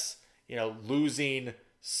Wes, losing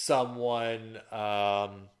someone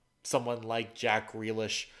like Jack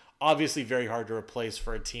Grealish, obviously very hard to replace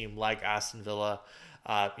for a team like Aston Villa.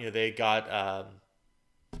 They got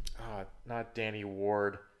not Danny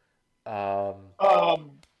Ward. The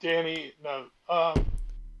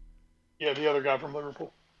other guy from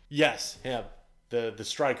Liverpool. Yes, him, the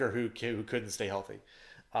striker who couldn't stay healthy.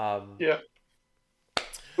 Yeah.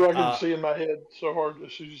 Who I can see in my head so hard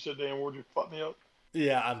as soon as you said Danny Ward, you fucked me up.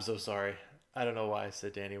 Yeah, I'm so sorry. I don't know why I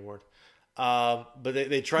said Danny Ward. But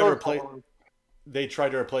they tried to replace. They tried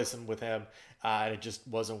to replace him with him, and it just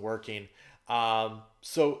wasn't working.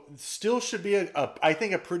 So still should be I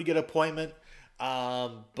think a pretty good appointment,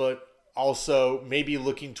 but also maybe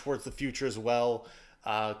looking towards the future as well,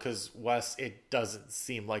 because Wes, it doesn't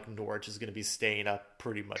seem like Norwich is going to be staying up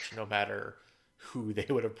pretty much no matter who they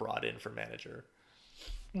would have brought in for manager.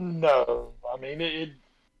 No, I mean it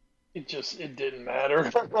didn't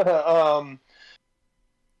matter.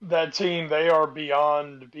 That team, they are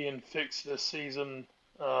beyond being fixed this season.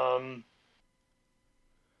 For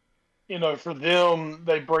them,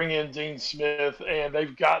 they bring in Dean Smith, and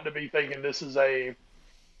they've got to be thinking this is a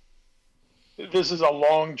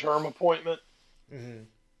long-term appointment. Mm-hmm.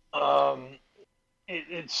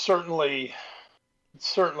 It's certainly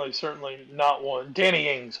not one. Danny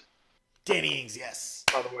Ings, yes.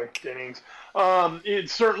 By the way, Danny Ings.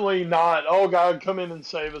 It's certainly not, oh, God, come in and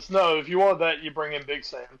save us. No, if you want that, you bring in Big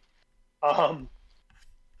Sam.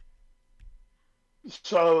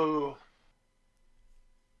 So,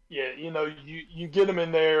 yeah, you get them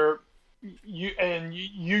in there,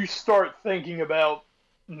 you start thinking about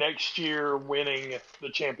next year winning the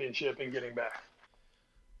championship and getting back.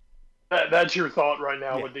 That's your thought right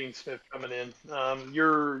now with Dean Smith coming in.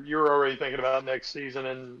 You're already thinking about next season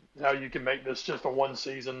and how you can make this just a one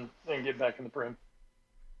season and get back in the Prem.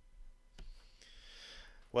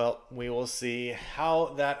 Well, we will see how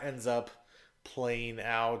that ends up playing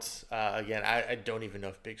out. Again, I don't even know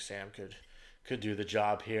if Big Sam could do the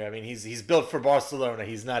job here. I mean, he's built for Barcelona.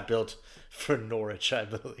 He's not built for Norwich, I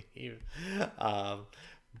believe.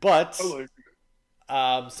 But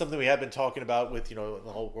something we have been talking about with the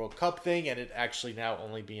whole World Cup thing, and it actually now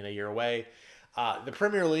only being a year away. The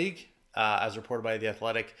Premier League, as reported by The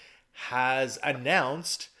Athletic, has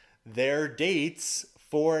announced their dates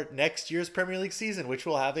for next year's Premier League season, which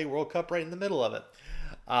will have a World Cup right in the middle of it.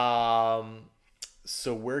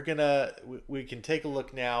 So we can take a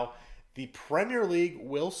look now. The Premier League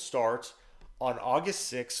will start on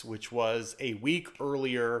August 6th, which was a week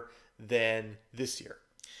earlier than this year.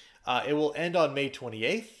 It will end on May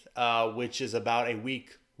 28th, which is about a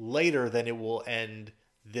week later than it will end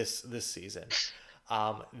this season.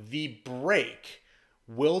 The break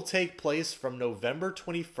will take place from November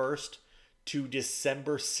 21st to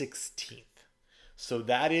December 16th. So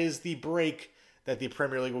that is the break that the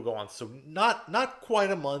Premier League will go on. So not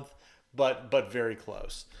quite a month, but very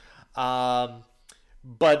close.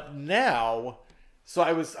 But now, so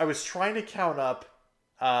I was trying to count up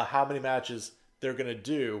how many matches they're going to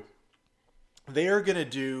do.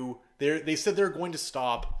 They said they're going to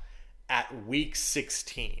stop at week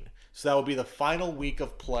 16. So that will be the final week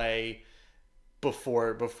of play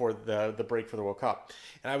before the break for the World Cup.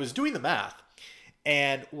 And I was doing the math,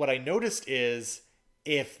 and what I noticed is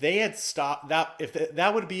if they had stopped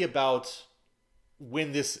that would be about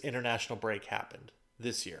when this international break happened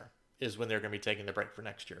this year is when they're going to be taking the break for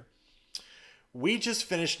next year. We just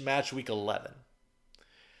finished match week 11.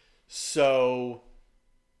 So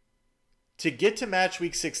to get to match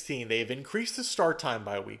week 16, they've increased the start time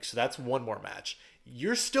by a week. So that's one more match.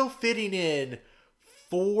 You're still fitting in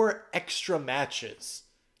 4 extra matches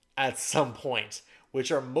at some point,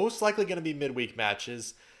 which are most likely going to be midweek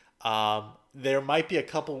matches. There might be a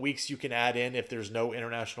couple weeks you can add in if there's no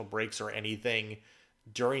international breaks or anything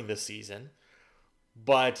during the season.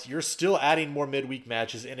 But you're still adding more midweek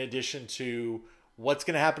matches in addition to what's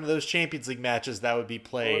going to happen to those Champions League matches that would be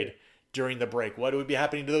played during the break. What would be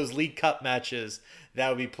happening to those League Cup matches that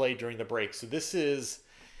would be played during the break. So this,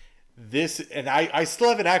 and I still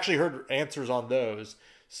haven't actually heard answers on those.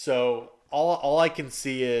 So all I can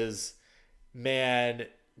see is, man,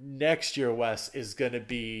 next year, Wes, is going to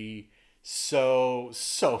be so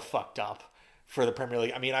fucked up for the Premier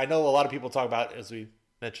League. I mean, I know a lot of people talk about, as we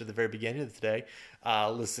mentioned at the very beginning of today,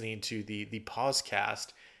 listening to the podcast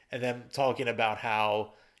and them talking about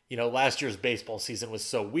how, last year's baseball season was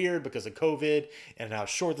so weird because of COVID and how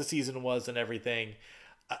short the season was and everything.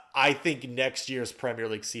 I think next year's Premier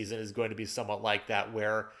League season is going to be somewhat like that,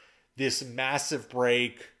 where this massive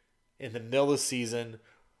break in the middle of the season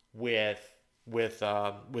with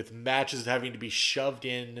matches having to be shoved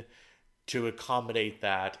in to accommodate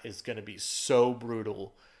that is going to be so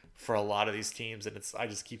brutal for a lot of these teams. And I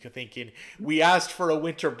just keep thinking, we asked for a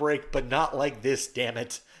winter break, but not like this, damn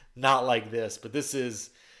it. Not like this. But this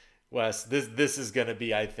is, Wes, this is going to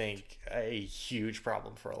be, I think, a huge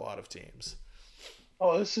problem for a lot of teams.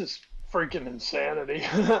 Oh, this is freaking insanity.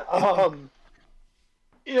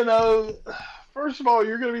 First of all,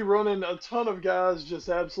 you're going to be running a ton of guys just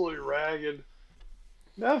absolutely ragged.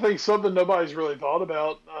 I think something nobody's really thought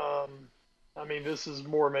about. This is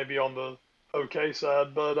more maybe on the okay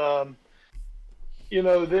side, but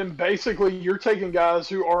then basically you're taking guys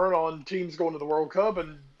who aren't on teams going to the World Cup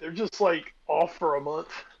and they're just like off for a month.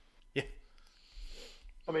 Yeah.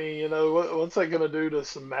 What's that going to do to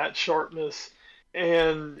some match sharpness?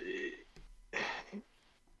 And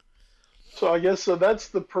so I guess that's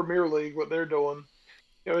the Premier League, what they're doing.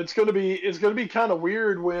 It's going to be kind of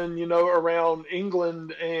weird when, around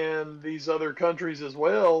England and these other countries as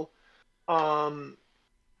well,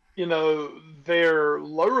 their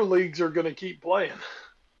lower leagues are going to keep playing.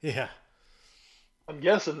 Yeah. I'm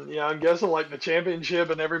guessing like the championship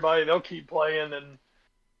and everybody, they'll keep playing. And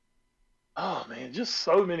oh man, just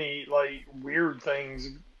so many like weird things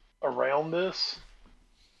around this.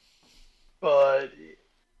 But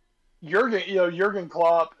Jurgen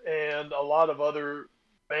Klopp and a lot of other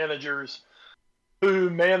managers who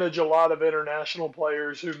manage a lot of international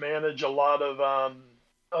players, who manage a lot of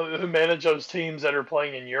who manage those teams that are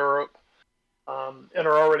playing in Europe and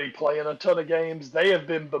are already playing a ton of games. They have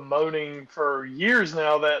been bemoaning for years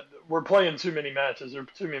now that we're playing too many matches. There are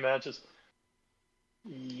too many matches.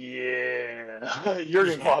 Yeah,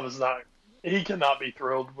 Jurgen Klopp is not. He cannot be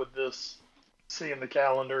thrilled with this. Seeing the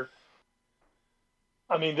calendar.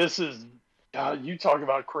 This is, God, you talk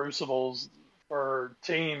about crucibles for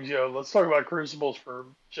teams, let's talk about crucibles for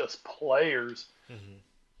just players. Mm-hmm.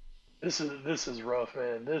 This is rough,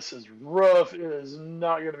 man. This is rough. It is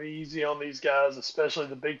not going to be easy on these guys, especially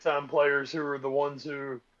the big time players who are the ones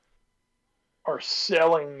who are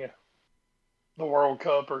selling the World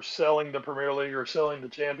Cup or selling the Premier League or selling the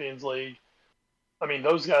Champions League.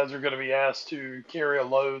 Those guys are going to be asked to carry a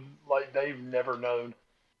load like they've never known.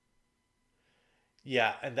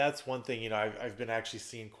 Yeah, and that's one thing, I've been actually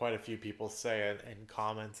seeing quite a few people say in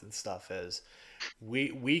comments and stuff is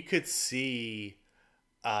we could see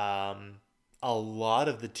a lot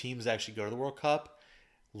of the teams that actually go to the World Cup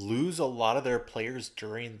lose a lot of their players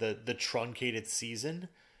during the truncated season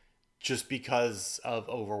just because of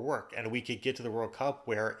overwork. And we could get to the World Cup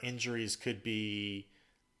where injuries could be,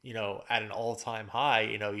 at an all-time high.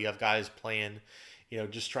 You have guys playing,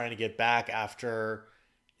 just trying to get back after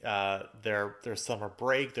their summer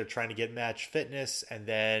break. They're trying to get match fitness, and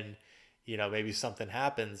then maybe something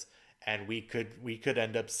happens and we could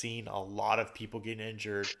end up seeing a lot of people getting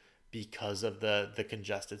injured because of the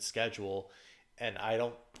congested schedule. And I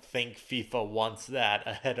don't think FIFA wants that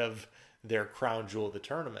ahead of their crown jewel of the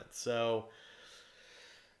tournament. So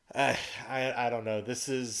I don't know. This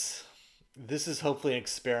is hopefully an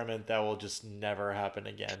experiment that will just never happen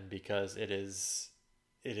again, because it is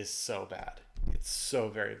so bad. It's so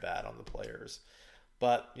very bad on the players.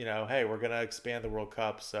 But hey, we're gonna expand the World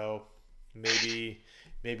Cup, so maybe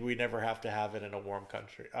we never have to have it in a warm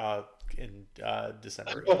country in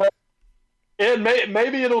December. And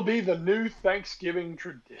maybe it'll be the new Thanksgiving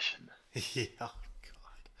tradition. Yeah, oh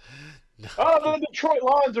God. No. Oh, the Detroit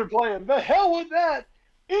Lions are playing. The hell with that.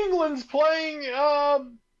 England's playing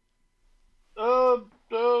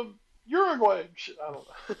Uruguay. Shit, I don't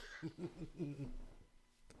know.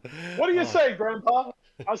 What do you say, Grandpa?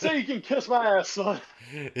 I say you can kiss my ass, son.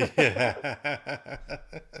 Yeah.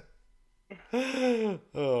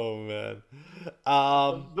 Oh man.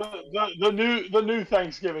 The new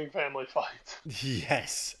Thanksgiving family fight.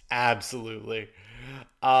 Yes, absolutely.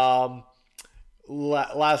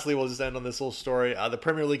 Lastly, we'll just end on this little story. The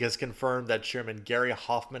Premier League has confirmed that Chairman Gary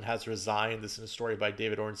Hoffman has resigned. This is a story by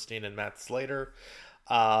David Ornstein and Matt Slater.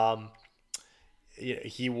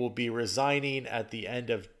 He will be resigning at the end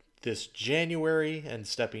of this January and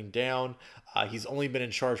stepping down. He's only been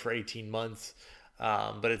in charge for 18 months,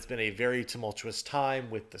 but it's been a very tumultuous time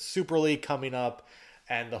with the Super League coming up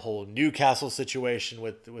and the whole Newcastle situation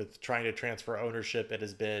with trying to transfer ownership. It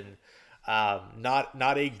has been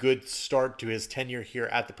not a good start to his tenure here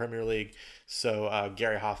at the Premier League. So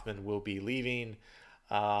Gary Hoffman will be leaving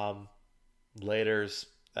laters,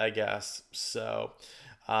 I guess. So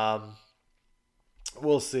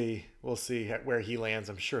we'll see where he lands.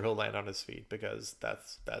 I'm sure he'll land on his feet, because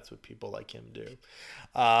that's what people like him do.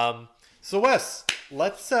 So Wes,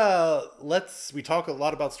 we talk a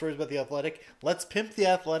lot about stories about The Athletic. Let's pimp The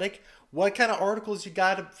Athletic. What kind of articles you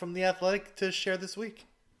got from The Athletic to share this week?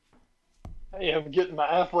 Hey, I'm getting my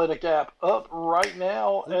Athletic app up right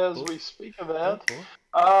now as we speak of that.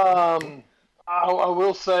 I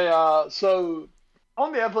will say, so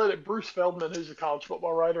on The Athletic, Bruce Feldman, who's a college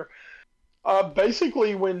football writer,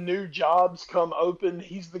 basically when new jobs come open,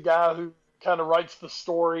 he's the guy who kind of writes the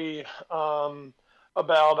story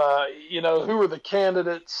about who are the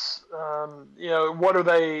candidates, what are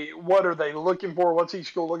they looking for, what's each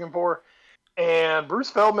school looking for. And Bruce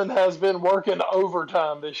Feldman has been working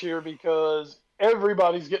overtime this year because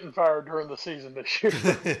everybody's getting fired during the season this year.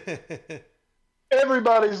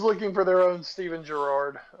 Everybody's looking for their own Steven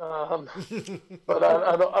Gerrard, but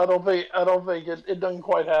I don't think it doesn't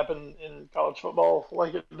quite happen in college football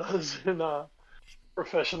like it does in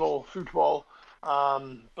professional football.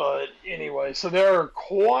 But anyway, so there are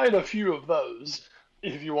quite a few of those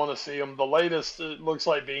if you want to see them. The latest, it looks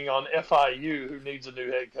like, being on FIU, who needs a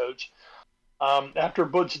new head coach. After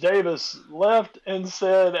Butch Davis left and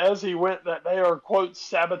said as he went that they are, quote,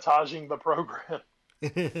 sabotaging the program.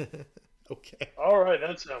 Okay. All right,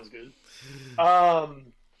 that sounds good.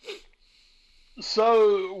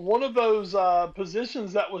 So one of those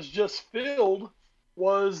positions that was just filled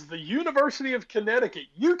was the University of Connecticut,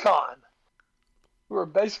 UConn, who are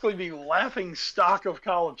basically the laughing stock of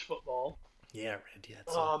college football. Yeah, Randy.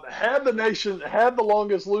 Had the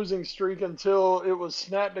longest losing streak until it was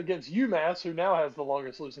snapped against UMass, who now has the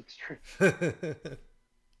longest losing streak.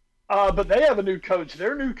 But they have a new coach.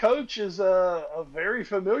 Their new coach is a very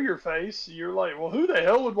familiar face. You're like, well, who the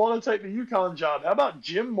hell would want to take the UConn job? How about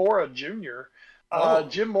Jim Mora Jr.?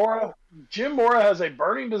 Jim Mora has a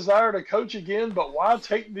burning desire to coach again, but why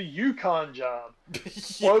take the UConn job?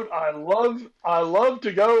 Quote, I love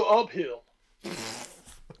to go uphill.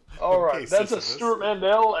 All right, that's a Stuart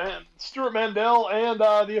Mandel and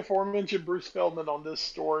the aforementioned Bruce Feldman on this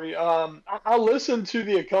story. I listened to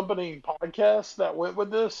the accompanying podcast that went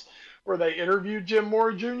with this, where they interviewed Jim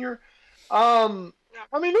Mora Jr. I mean,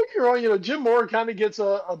 don't get me wrong, Jim Mora kind of gets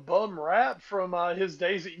a bum rap from his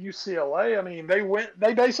days at UCLA. I mean, they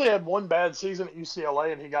basically had one bad season at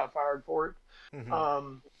UCLA and he got fired for it.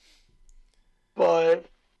 Mm-hmm. But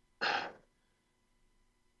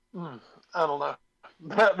I don't know.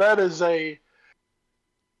 That is a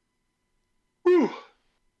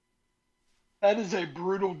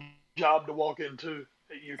brutal job to walk into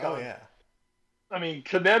at UConn. Oh yeah. I mean,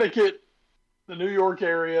 Connecticut, the New York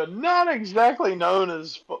area, not exactly known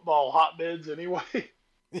as football hotbeds anyway.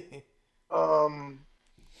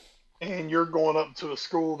 And you're going up to a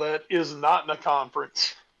school that is not in a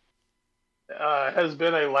conference, has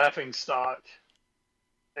been a laughing stock,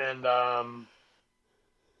 and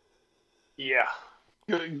yeah.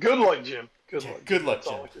 Good luck, Jim. Good luck. Good luck, That's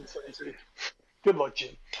Jim. all I can say to you. Good luck,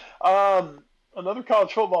 Jim. Another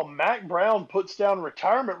college football, Mack Brown puts down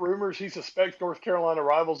retirement rumors he suspects North Carolina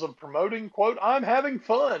rivals of promoting, quote, I'm having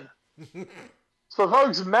fun. So,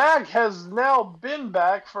 folks, Mack has now been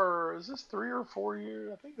back for, is this 3 or 4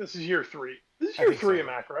 years? I think this is year 3. This is year 3 of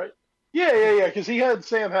Mack, right? Yeah, because he had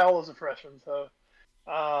Sam Howell as a freshman, so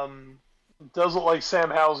doesn't look like Sam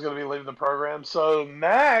Howell's going to be leaving the program. So,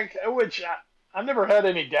 Mack, which I never had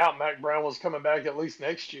any doubt Mack Brown was coming back at least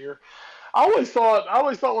next year. I always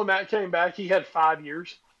thought when Matt came back, he had 5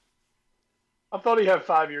 years. I thought he had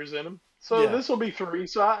 5 years in him. So This will be 3.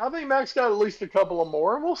 So I think Matt's got at least a couple of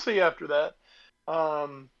more, and we'll see after that.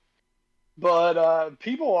 But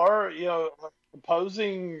people are,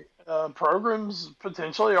 opposing programs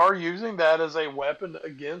potentially are using that as a weapon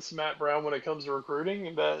against Matt Brown when it comes to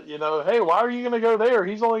recruiting. That hey, why are you going to go there?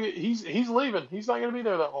 He's leaving. He's not going to be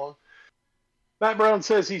there that long. Matt Brown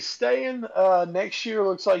says he's staying. Next year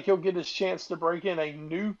looks like he'll get his chance to break in a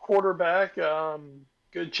new quarterback.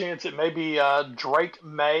 Good chance it may be Drake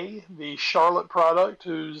May, the Charlotte product,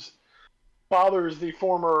 whose father is the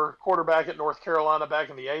former quarterback at North Carolina back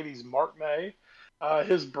in the 80s, Mark May.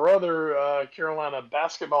 His brother, Carolina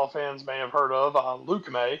basketball fans may have heard of,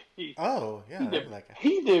 Luke May. I remember that guy.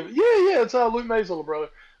 He did. Yeah, it's Luke May's little brother.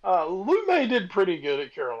 Luke May did pretty good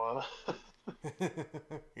at Carolina.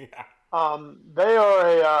 Yeah. They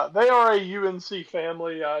are a UNC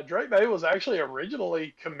family. Drake May was actually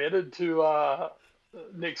originally committed to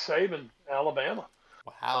Nick Saban, Alabama.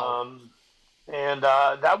 Wow. And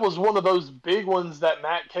that was one of those big ones that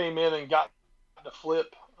Matt came in and got to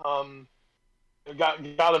flip. Got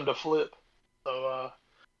him to flip. So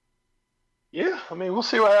we'll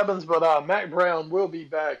see what happens. But Matt Brown will be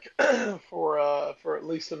back for at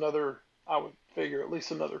least another. I would figure at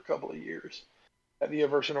least another couple of years at the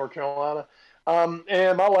University of North Carolina.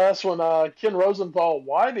 And my last one, Ken Rosenthal,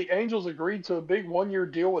 why the Angels agreed to a big 1-year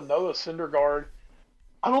deal with Noah Syndergaard.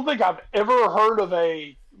 I don't think I've ever heard of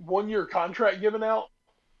a 1-year contract given out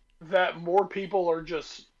that more people are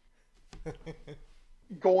just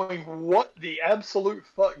going, what the absolute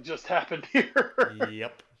fuck just happened here?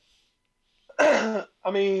 Yep.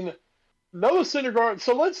 I mean, Noah Syndergaard.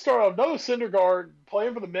 So let's start off. Noah Syndergaard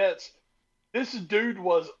playing for the Mets. This dude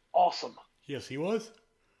was awesome. Yes, he was.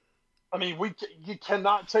 I mean, you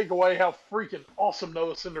cannot take away how freaking awesome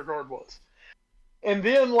Noah Syndergaard was. And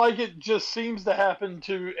then, like it just seems to happen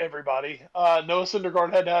to everybody, Noah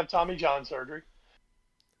Syndergaard had to have Tommy John surgery.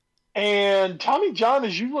 And Tommy John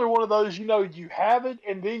is usually one of those, you have it,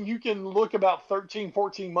 and then you can look about 13,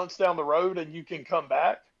 14 months down the road, and you can come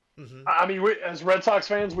back. Mm-hmm. I mean, as Red Sox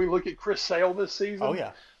fans, we look at Chris Sale this season. Oh,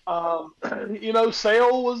 yeah.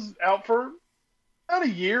 Sale was out for about a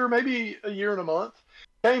year, maybe a year and a month.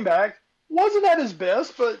 Came back. Wasn't at his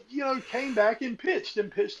best, but, came back and pitched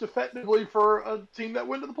effectively for a team that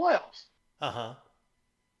went to the playoffs. Uh-huh.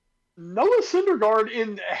 Noah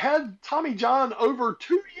Syndergaard had Tommy John over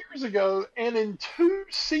 2 years ago, and in 2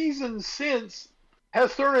 seasons since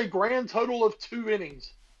has thrown a grand total of 2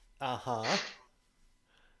 innings. Uh-huh.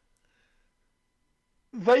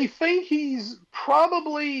 They think he's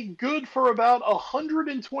probably good for about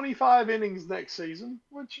 125 innings next season,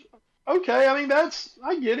 which, okay, I mean, I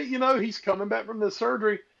get it, he's coming back from this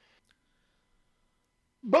surgery.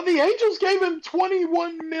 But the Angels gave him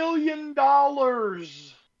 $21 million to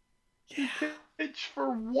pitch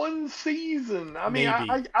for 1 season. I mean,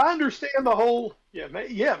 I understand the whole,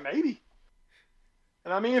 maybe.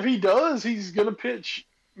 And I mean, if he does, he's going to pitch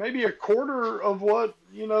maybe a quarter of what,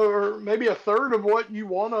 or maybe a third of what you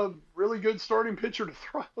want a really good starting pitcher to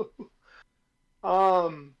throw.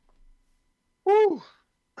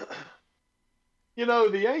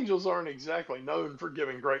 The Angels aren't exactly known for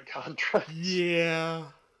giving great contracts. Yeah.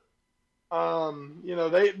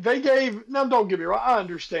 They gave, now don't get me wrong, I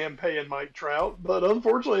understand paying Mike Trout, but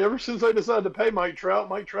unfortunately, ever since they decided to pay Mike Trout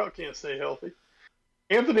can't stay healthy.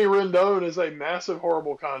 Anthony Rendon is a massive,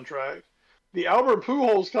 horrible contract. The Albert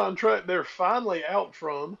Pujols contract they're finally out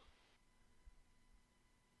from.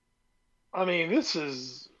 I mean, this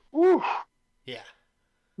is, whew. Yeah.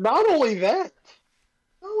 Not only that,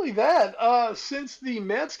 since the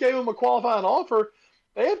Mets gave him a qualifying offer,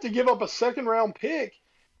 they have to give up a second-round pick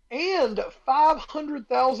and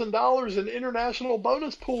 $500,000 in international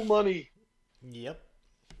bonus pool money. Yep.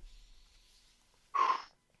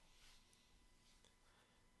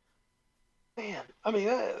 Man, I mean,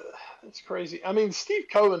 that's crazy. I mean, Steve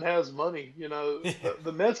Cohen has money,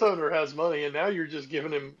 the Mets owner has money, and now you're just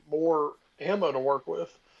giving him more ammo to work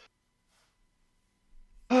with.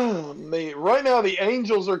 Right now, the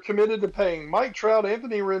Angels are committed to paying Mike Trout,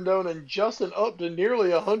 Anthony Rendon, and Justin Upton nearly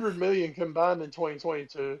 $100 million combined in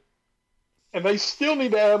 2022, and they still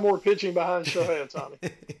need to add more pitching behind Shohei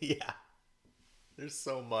Ohtani. Yeah, there's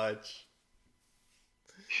so much.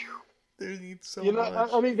 There needs so You know, much.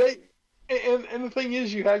 I mean, and the thing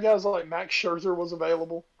is, you had guys like Max Scherzer was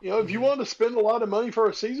available. You know, if you wanted to spend a lot of money for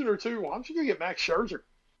a season or two, why don't you go get Max Scherzer?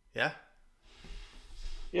 Yeah.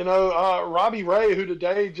 You know, Robbie Ray, who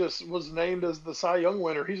today just was named as the Cy Young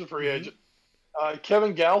winner, he's a free agent.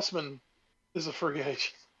 Kevin Gausman is a free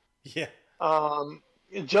agent. Yeah.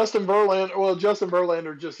 Justin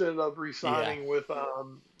Verlander just ended up re-signing with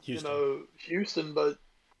Houston, but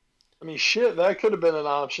I mean, shit, that could have been an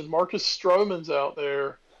option. Marcus Stroman's out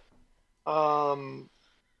there. Wow.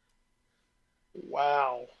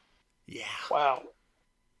 Yeah. Wow.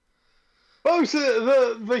 Folks,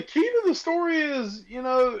 the key to the story is, you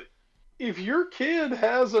know, if your kid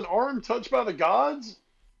has an arm touched by the gods,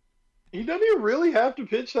 he doesn't even really have to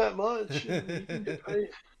pitch that much. And he can get paid.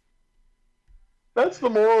 That's the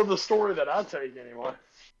moral of the story that I take, anyway.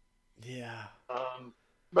 Yeah.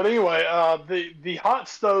 But anyway, the hot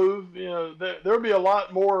stove, you know, there'll be a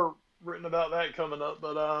lot more written about that coming up.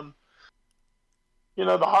 But you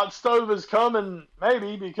know, the hot stove is coming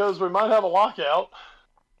maybe because we might have a lockout.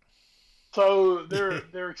 So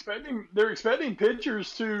they're expecting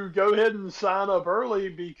pitchers to go ahead and sign up early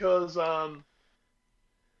because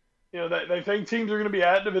you know they think teams are going to be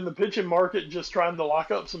active in the pitching market, just trying to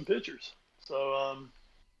lock up some pitchers. So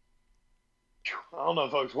I don't know,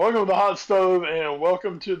 folks. Welcome to the hot stove, and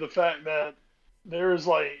welcome to the fact that there's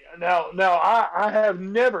like now I have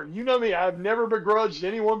never, you know me, I've never begrudged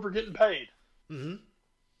anyone for getting paid. Mm-hmm.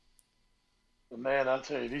 But man, I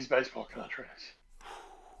tell you, these baseball contracts.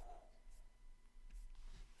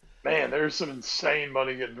 Man, there's some insane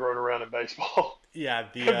money getting thrown around in baseball. Yeah,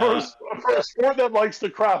 for a sport that likes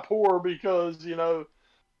to cry poor because, you know,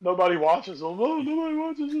 nobody watches them. Oh, nobody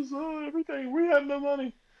watches us. Oh, everything. We have no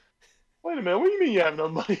money. Wait a minute. What do you mean you have no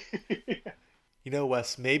money? You know,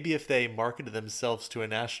 Wes, maybe if they marketed themselves to a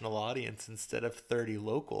national audience instead of 30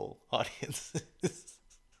 local audiences.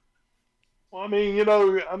 Well, I mean, you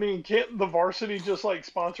know, can't the varsity just like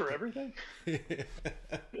sponsor everything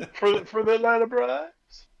for the Atlanta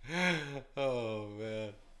Braves? Oh man.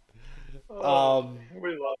 We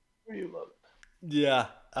love it. Yeah.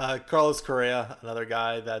 Carlos Correa, another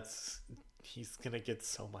guy he's gonna get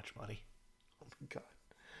so much money. Oh my god.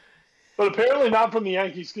 But apparently not from the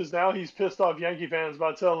Yankees, because now he's pissed off Yankee fans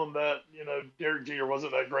by telling them that, you know, Derek Jeter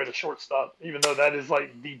wasn't that great a shortstop, even though that is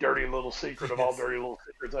like the dirty little secret of all dirty little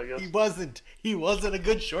secrets, I guess. He wasn't a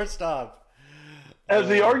good shortstop. As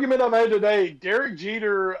the argument I made today, Derek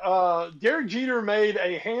Jeter made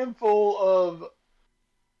a handful of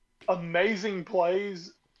amazing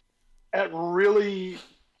plays at really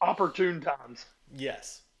opportune times.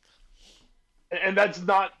 Yes. And that's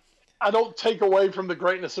not, I don't take away from the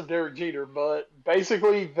greatness of Derek Jeter, but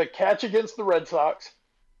basically the catch against the Red Sox,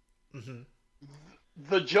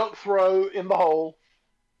 the jump throw in the hole,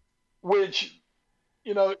 which,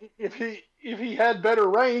 you know, if he had better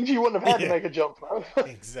range, he wouldn't have had to make a jump throw.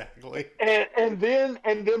 Exactly. And then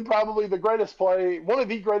probably the greatest play, one of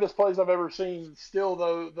the greatest plays I've ever seen, still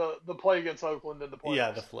though, the play against Oakland in the playoffs. Yeah,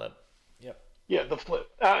 the flip. Yep. Yeah, the flip.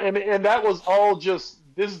 And that was all just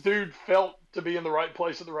this dude felt to be in the right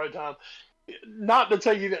place at the right time. Not to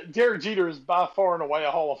tell you that Derek Jeter is by far and away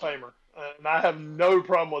a Hall of Famer, and I have no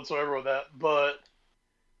problem whatsoever with that. But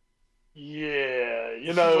yeah,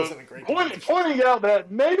 you know, pointing out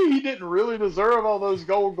that maybe he didn't really deserve all those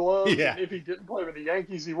Gold Gloves. Yeah. And if he didn't play with the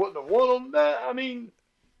Yankees, he wouldn't have won them. That, I mean,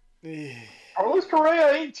 Carlos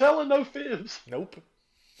Correa ain't telling no fibs. Nope.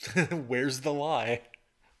 Where's the lie?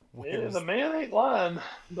 Yeah, the man ain't lying,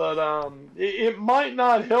 but it might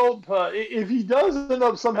not help if he does end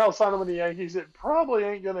up somehow signing with the Yankees. It probably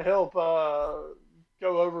ain't going to help go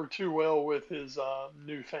over too well with his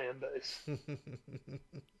new fan base.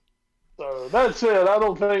 So that's it. I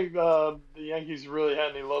don't think the Yankees really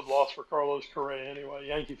had any love lost for Carlos Correa anyway.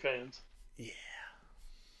 Yankee fans. Yeah.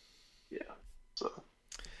 So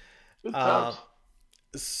good times.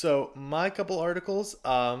 So my couple articles,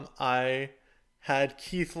 I had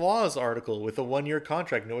Keith Law's article with a 1-year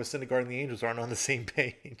contract. Noah Syndergaard and the Angels aren't on the same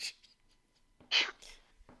page.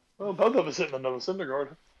 Well, both of us hitting the Noah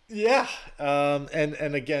Syndergaard. Yeah.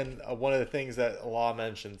 And again, one of the things that Law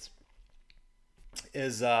mentions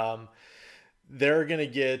is they're going to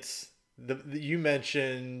get you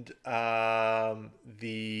mentioned the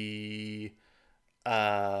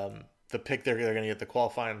pick they're going to get, the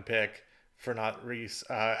qualifying pick for not Reese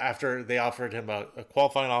after they offered him a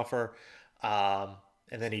qualifying offer.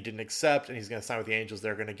 and then he didn't accept, and he's going to sign with the Angels.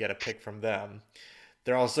 They're going to get a pick from them.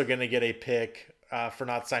 They're also going to get a pick for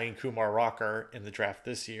not signing Kumar Rocker in the draft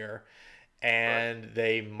this year, and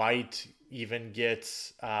they might even get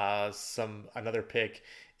another pick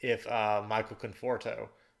if Michael Conforto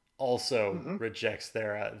also rejects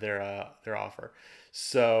their offer.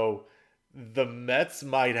 So the Mets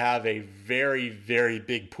might have a very, very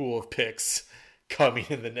big pool of picks coming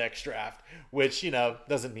in the next draft, which,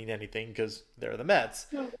 doesn't mean anything because they're the Mets.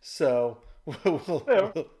 So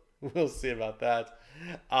we'll see about that.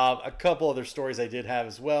 A couple other stories I did have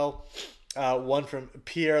as well. One from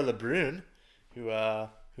Pierre Lebrun, who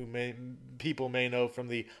people may know from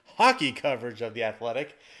the hockey coverage of The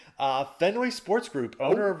Athletic. Fenway Sports Group,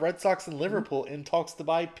 owner of Red Sox and Liverpool, in talks to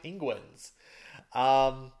buy Penguins.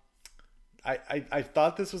 I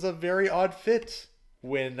thought this was a very odd fit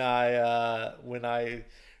when I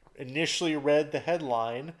initially read the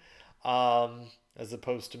headline, as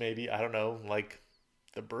opposed to maybe, I don't know, like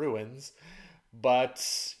the Bruins.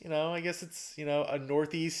 But, I guess it's, a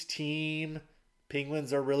Northeast team.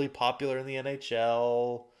 Penguins are really popular in the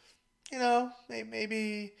NHL.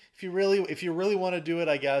 Maybe if you really want to do it,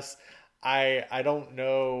 I guess. I don't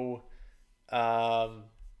know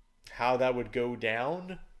how that would go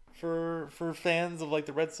down for fans of like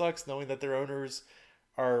the Red Sox, knowing that their owners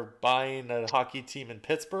are buying a hockey team in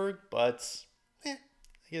Pittsburgh, but I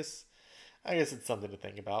guess it's something to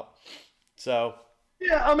think about. So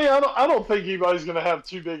yeah, I don't think anybody's going to have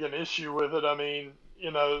too big an issue with it.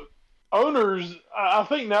 Owners. I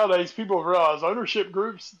think nowadays people have realized ownership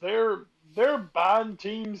groups they're buying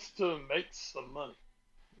teams to make some money.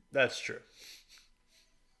 That's true.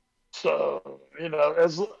 So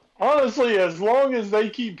as long as they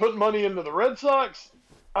keep putting money into the Red Sox,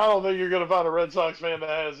 I don't think you're going to find a Red Sox fan that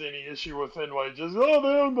has any issue with Fenway. Just, they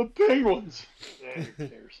own the Penguins. Yeah, who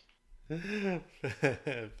cares?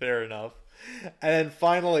 Fair enough. And then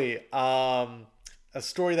finally, a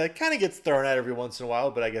story that kind of gets thrown out every once in a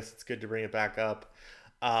while, but I guess it's good to bring it back up.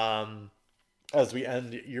 As we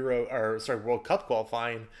end World Cup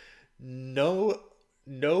qualifying, no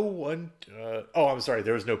one. I'm sorry,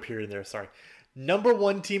 there was no period in there. Sorry. Number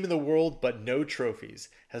one team in the world, but no trophies.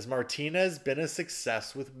 Has Martinez been a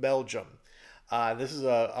success with Belgium? This is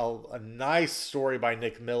a nice story by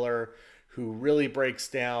Nick Miller, who really breaks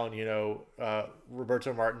down,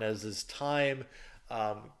 Roberto Martinez's time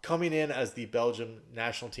coming in as the Belgium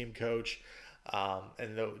national team coach,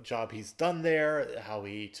 and the job he's done there, how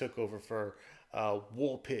he took over for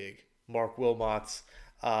Woolpig, Mark Wilmots,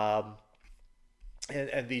 and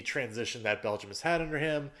the transition that Belgium has had under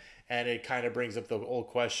him. And it kind of brings up the old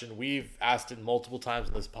question we've asked it multiple times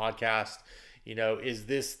on this podcast. Is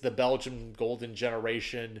this the Belgium golden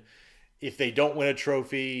generation? If they don't win a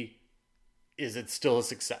trophy, is it still a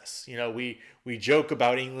success? We joke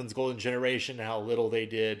about England's golden generation, how little they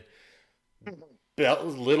did.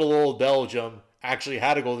 Little old Belgium actually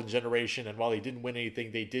had a golden generation, and while they didn't win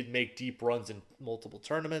anything, they did make deep runs in multiple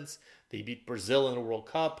tournaments. They beat Brazil in the World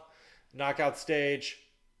Cup knockout stage.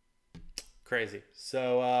 Crazy.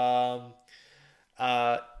 So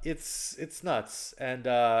it's nuts, and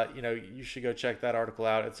you should go check that article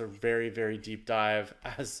out. It's a very, very deep dive,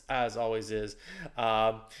 as always is,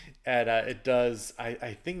 and it does.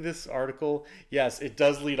 I think this article, yes, it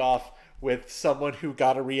does lead off with someone who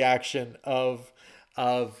got a reaction of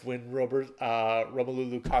when Romelu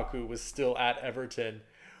Lukaku was still at Everton,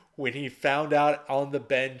 when he found out on the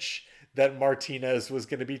bench that Martinez was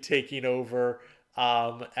going to be taking over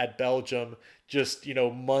at Belgium just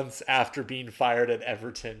months after being fired at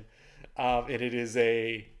Everton, and it is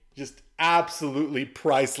a just absolutely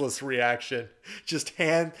priceless reaction. Just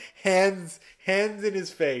hands in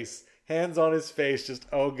his face, hands on his face, just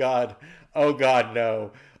oh god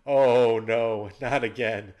no, oh no, not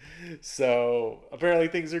again. So apparently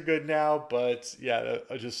things are good now, but yeah,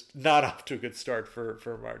 just not off to a good start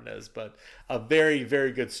for Martinez, but a very,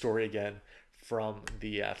 very good story again from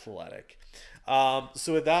The Athletic.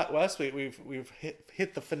 So with that, Wes, we've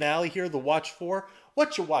hit the finale here, the watch for.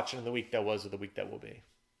 What you watching in the week that was or the week that will be?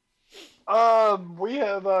 We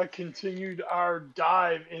have continued our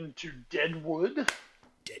dive into Deadwood.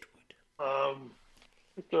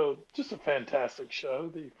 Just a fantastic show.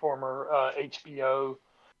 The former HBO,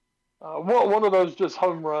 one of those just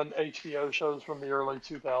home run HBO shows from the early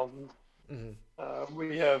 2000s. Mm-hmm.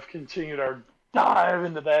 We have continued our dive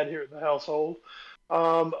into that here at the household.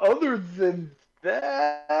 Other than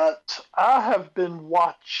that, I have been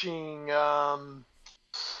watching some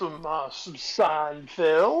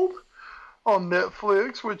Seinfeld on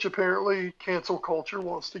Netflix, which apparently cancel culture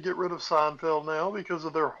wants to get rid of Seinfeld now because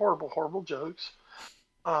of their horrible, horrible jokes.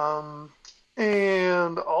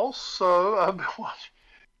 And also, I've been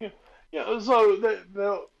watching. Yeah, so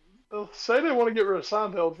they'll say they want to get rid of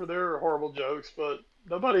Seinfeld for their horrible jokes, but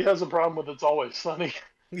nobody has a problem with It's Always Sunny.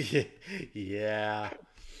 Yeah.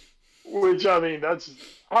 Which, I mean, I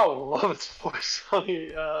love It's Always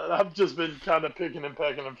Sunny. I've just been kind of picking and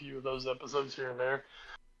pecking a few of those episodes here and there.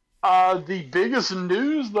 The biggest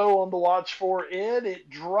news, though, on the watch for Ed, it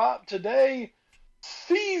dropped today.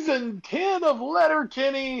 Season 10 of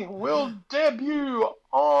Letterkenny will debut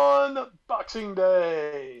on Boxing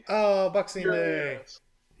Day. Oh, Boxing Day. Yes.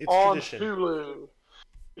 It's On tradition. Hulu.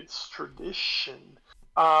 It's tradition.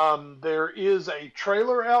 There is a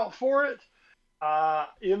trailer out for it.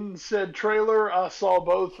 In said trailer, I saw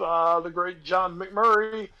both the great John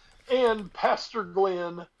McMurray and Pastor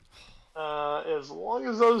Glenn. As long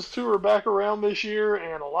as those two are back around this year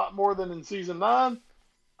and a lot more than in season 9,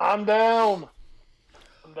 I'm down.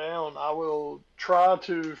 I'm down. I will try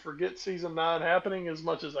to forget season 9 happening as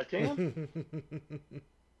much as I can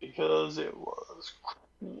because it was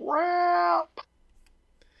crap.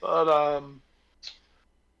 But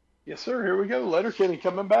yes, sir. Here we go. Letterkenny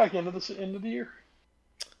coming back into the end of the year.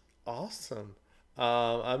 Awesome.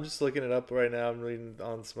 I'm just looking it up right now. I'm reading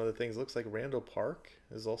on some other things. Looks like Randall Park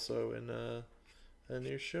is also in a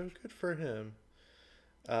new show. Good for him.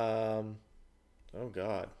 Oh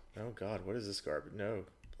God. Oh God. What is this garbage? No.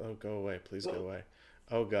 Oh, go away. Please go away.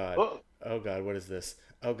 Oh God. Oh God. What is this?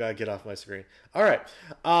 Oh God. Get off my screen. All right.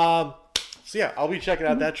 So yeah, I'll be checking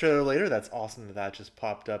out that trailer later. That's awesome that just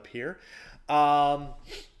popped up here.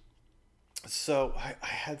 So I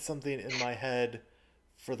had something in my head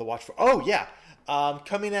for the watch for. Oh yeah.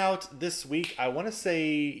 Coming out this week, I want to say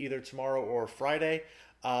either tomorrow or Friday,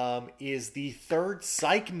 is the third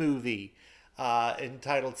Psych movie,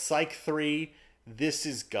 entitled Psych 3, This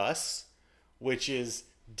Is Gus, which is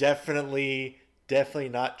definitely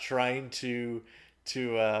not trying to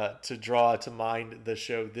draw to mind the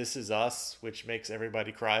show This Is Us, which makes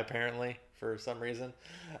everybody cry apparently for some reason.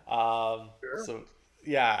 Sure. So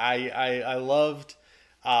yeah, I loved,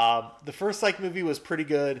 the first Psych movie was pretty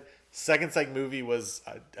good. Second Psych movie was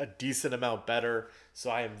a decent amount better. So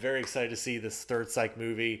I am very excited to see this third Psych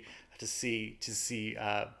movie, to see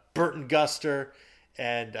Burton Guster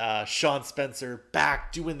and Sean Spencer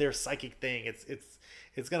back doing their psychic thing.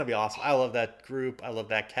 It's gonna be awesome. I love that group. I love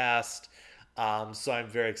that cast. So I'm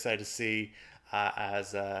very excited to see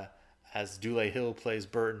as Dule Hill plays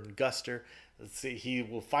Burton Guster. Let's see, he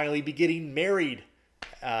will finally be getting married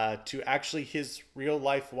to actually his real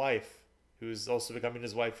life wife, who's also becoming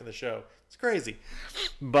his wife in the show. It's crazy.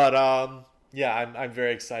 But yeah, I'm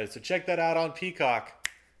very excited. So check that out on Peacock.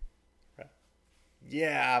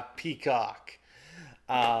 Yeah, Peacock.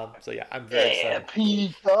 So yeah, I'm very excited.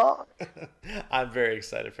 Peacock. I'm very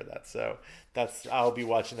excited for that. So I'll be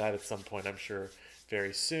watching that at some point, I'm sure,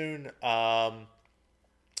 very soon.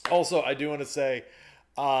 Also, I do want to say,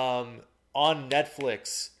 on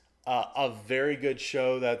Netflix, a very good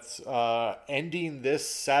show that's ending this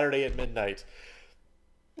Saturday at midnight,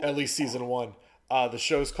 at least season 1. The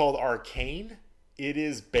show's called Arcane. It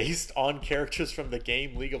is based on characters from the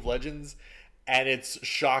game League of Legends, and it's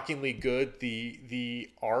shockingly good. The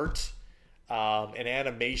art and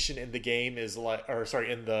animation in the game is like, or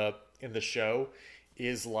sorry, in the show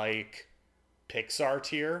is like Pixar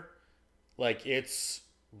tier. Like, it's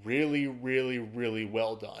really, really, really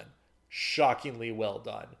well done. Shockingly well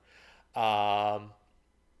done.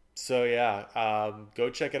 So yeah, go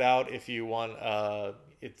check it out if you want.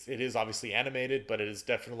 It is obviously animated, but it is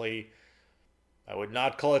definitely, I would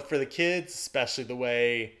not call it for the kids, especially the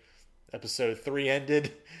way episode 3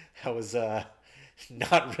 ended. That was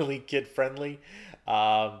not really kid friendly.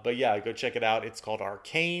 But yeah, go check it out. It's called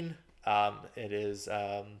Arcane. It is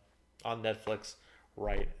on Netflix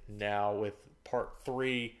right now, with part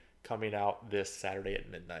 3 coming out this Saturday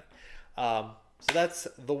at midnight. So that's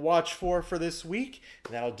the watch for this week.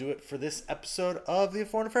 And that'll do it for this episode of the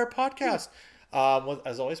Foreign Affair Podcast.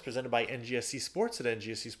 As always, presented by NGSC Sports at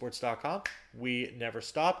ngscsports.com. We never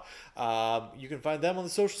stop. You can find them on the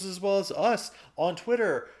socials as well as us on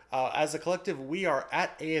Twitter. As a collective, we are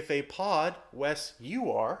at AFA Pod. Wes,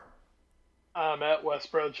 you are? I'm at Wes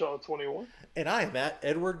Bradshaw 21. And I am at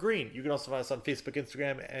Edward Green. You can also find us on Facebook,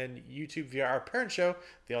 Instagram, and YouTube via our parent show,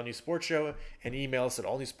 The All New Sports Show, and email us at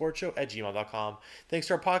allnewsportsshow@gmail.com. Thanks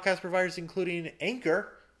to our podcast providers, including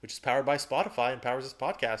Anchor, which is powered by Spotify and powers this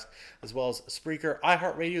podcast, as well as Spreaker,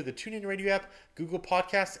 iHeartRadio, the TuneIn Radio app, Google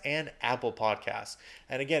Podcasts, and Apple Podcasts.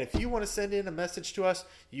 And again, if you want to send in a message to us,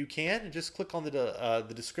 you can. And just click on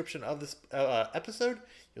the description of this episode.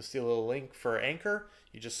 You'll see a little link for Anchor.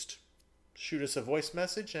 You just shoot us a voice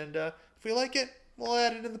message, and if we like it, we'll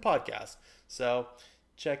add it in the podcast. So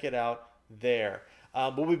check it out there.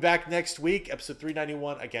 We'll be back next week, episode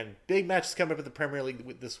 391. Again, big matches coming up in the Premier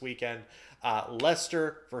League this weekend.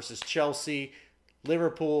 Leicester versus Chelsea,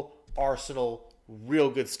 Liverpool, Arsenal. Real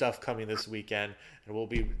good stuff coming this weekend, and we'll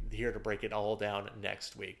be here to break it all down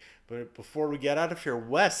next week. But before we get out of here,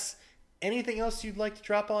 Wes, anything else you'd like to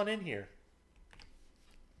drop on in here?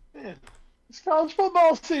 Man, it's college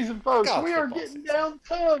football season, folks. We are getting down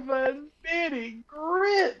to the nitty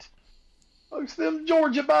grit. Folks, them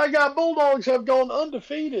Georgia Bulldogs have gone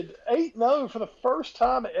undefeated, 8-0 for the first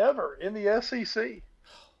time ever in the SEC.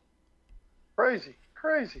 Crazy.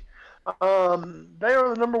 They are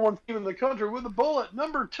the number one team in the country with a bullet.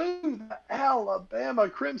 Number 2, the Alabama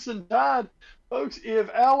Crimson Tide. Folks, if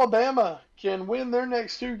Alabama can win their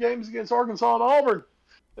next 2 games against Arkansas and Auburn,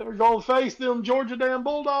 they're going to face them Georgia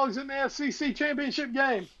Bulldogs in the SEC championship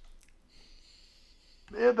game.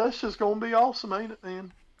 Yeah, that's just going to be awesome, ain't it,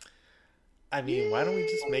 man? I mean, why don't we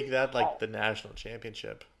just make that like the national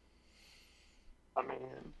championship? I mean,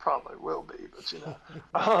 it probably will be, but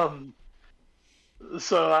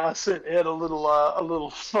so I sent Ed a little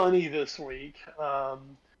funny this week.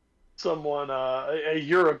 Someone, a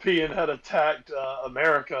European, had attacked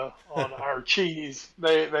America on our cheese.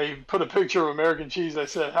 They put a picture of American cheese. They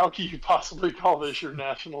said, "How can you possibly call this your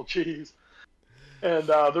national cheese?" And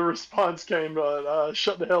the response came,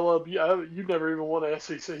 "Shut the hell up! You've never even won the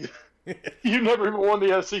SEC. You never even won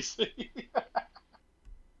the SEC."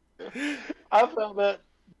 I found that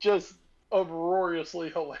just uproariously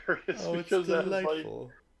hilarious because delightful.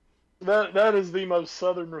 That is the most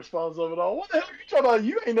southern response of it all. What the hell are you talking about?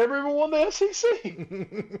 You ain't never even won the SEC.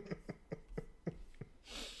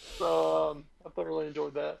 So I thoroughly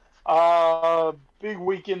enjoyed that. Big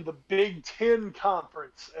weekend, the Big Ten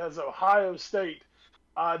Conference, as Ohio State.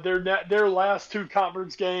 Their last 2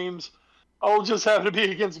 conference games all just happen to be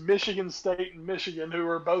against Michigan State and Michigan, who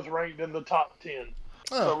are both ranked in the top 10.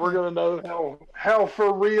 So we're going to know how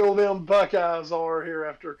for real them Buckeyes are here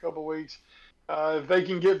after a couple weeks. If they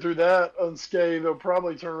can get through that unscathed, they'll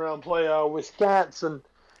probably turn around and play Wisconsin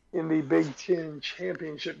in the Big Ten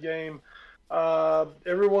championship game.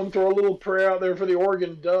 Everyone throw a little prayer out there for the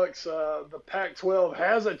Oregon Ducks. The Pac-12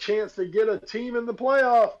 has a chance to get a team in the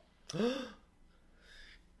playoff.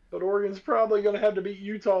 But Oregon's probably going to have to beat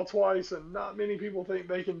Utah twice, and not many people think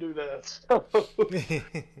they can do that. So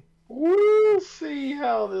we'll see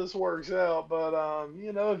how this works out. But,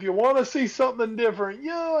 if you want to see something different,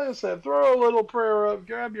 like I said, throw a little prayer up,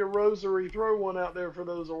 grab your rosary, throw one out there for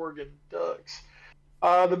those Oregon Ducks.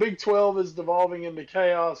 The Big 12 is devolving into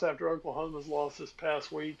chaos after Oklahoma's lost this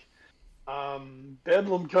past week.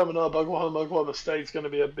 Bedlam coming up. Oklahoma State's going to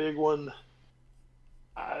be a big one.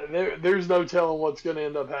 There's no telling what's going to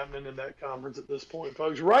end up happening in that conference at this point,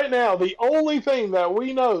 folks. Right now, the only thing that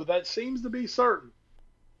we know that seems to be certain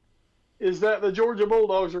is that the Georgia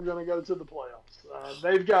Bulldogs are going to go to the playoffs.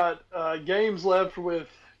 They've got games left with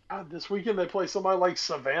this weekend. They play somebody like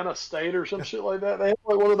Savannah State or some shit like that. They have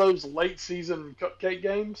like one of those late season cupcake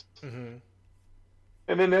games. Mm-hmm.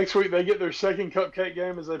 And then next week they get their second cupcake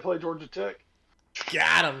game as they play Georgia Tech.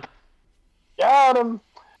 Got them.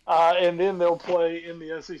 And then they'll play in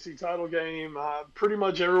the SEC title game. Pretty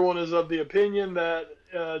much everyone is of the opinion that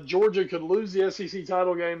Georgia could lose the SEC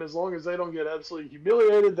title game as long as they don't get absolutely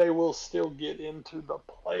humiliated. They will still get into the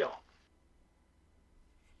playoff.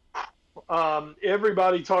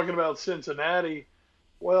 Everybody talking about Cincinnati.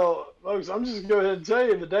 Well, folks, I'm just going to go ahead and tell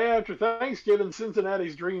you, the day after Thanksgiving,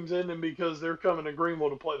 Cincinnati's dreams ending because they're coming to Greenville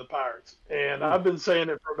to play the Pirates. And I've been saying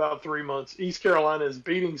it for about 3 months. East Carolina is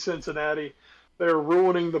beating Cincinnati. They're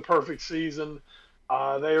ruining the perfect season.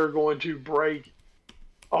 They are going to break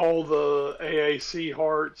all the AAC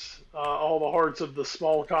hearts, all the hearts of the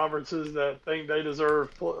small conferences that think they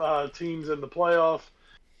deserve teams in the playoff.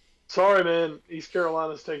 Sorry, man. East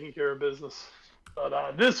Carolina's taking care of business.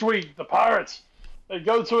 But this week, the Pirates, they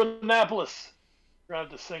go to Annapolis. They're going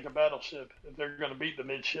to have to sink a battleship if they're going to beat the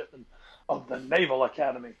midshipmen of the Naval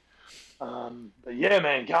Academy. But yeah,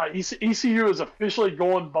 man, God, ECU is officially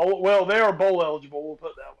going bowl. Well, they are bowl eligible, we'll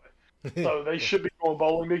put it that way. So they should be going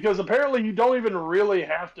bowling because apparently you don't even really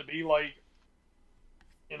have to be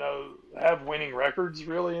have winning records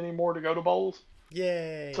really anymore to go to bowls.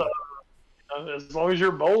 Yay. So as long as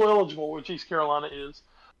you're bowl eligible, which East Carolina is.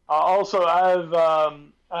 Also, I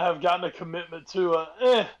have gotten a commitment to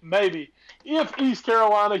maybe if East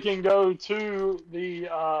Carolina can go to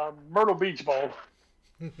the Myrtle Beach Bowl.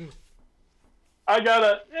 I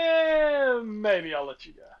got maybe I'll let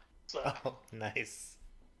you go. So. Oh, nice.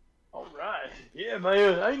 All right. Yeah,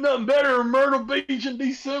 man. Ain't nothing better than Myrtle Beach in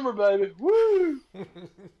December, baby. Woo!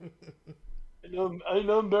 Ain't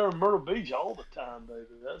nothing better than Myrtle Beach all the time, baby.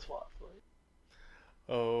 That's why I think.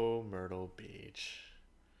 Oh, Myrtle Beach.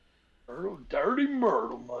 Dirty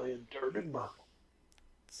Myrtle, man. Dirty Myrtle.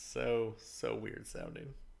 So weird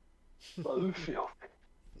sounding. So filthy.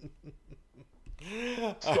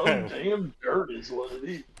 All right. Damn dirty is what it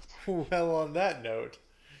is. Well, on that note,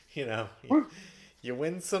 you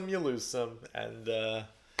win some, you lose some, and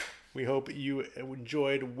we hope you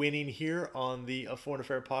enjoyed winning here on the A Foreign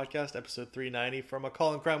Affair podcast, episode 390 from A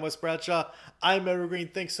Call in Crime, West Bradshaw. I'm Edward Green.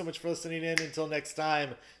 Thanks so much for listening in. Until next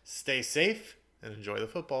time, stay safe and enjoy the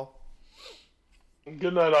football.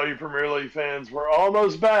 Good night, all you Premier League fans. We're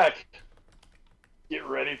almost back. Get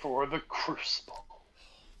ready for the Crucible.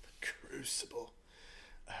 The Crucible.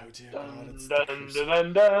 Oh dear God, it's dun, the dun, Crucible.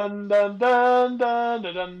 dun, dun, dun, dun,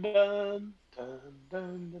 dun, dun, dun. Dun,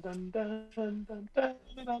 dun, dun, dun, dun, dun,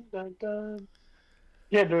 dun, dun, dun.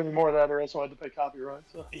 Can't do any more of that or else I'll have to pay copyright.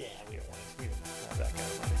 So. Yeah, we don't have that kind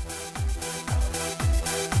of money.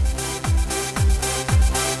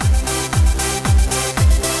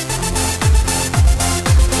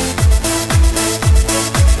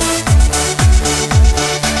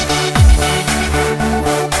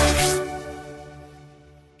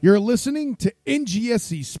 You're listening to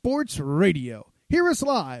NGSC Sports Radio. Hear us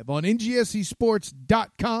live on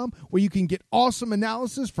ngscsports.com, where you can get awesome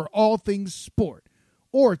analysis for all things sport.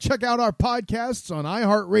 Or check out our podcasts on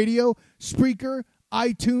iHeartRadio, Spreaker,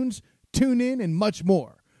 iTunes, TuneIn, and much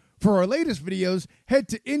more. For our latest videos, head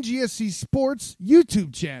to NGSC Sports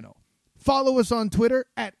YouTube channel. Follow us on Twitter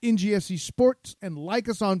at NGSC Sports and like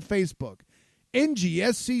us on Facebook.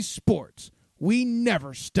 NGSC Sports. We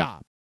never stop.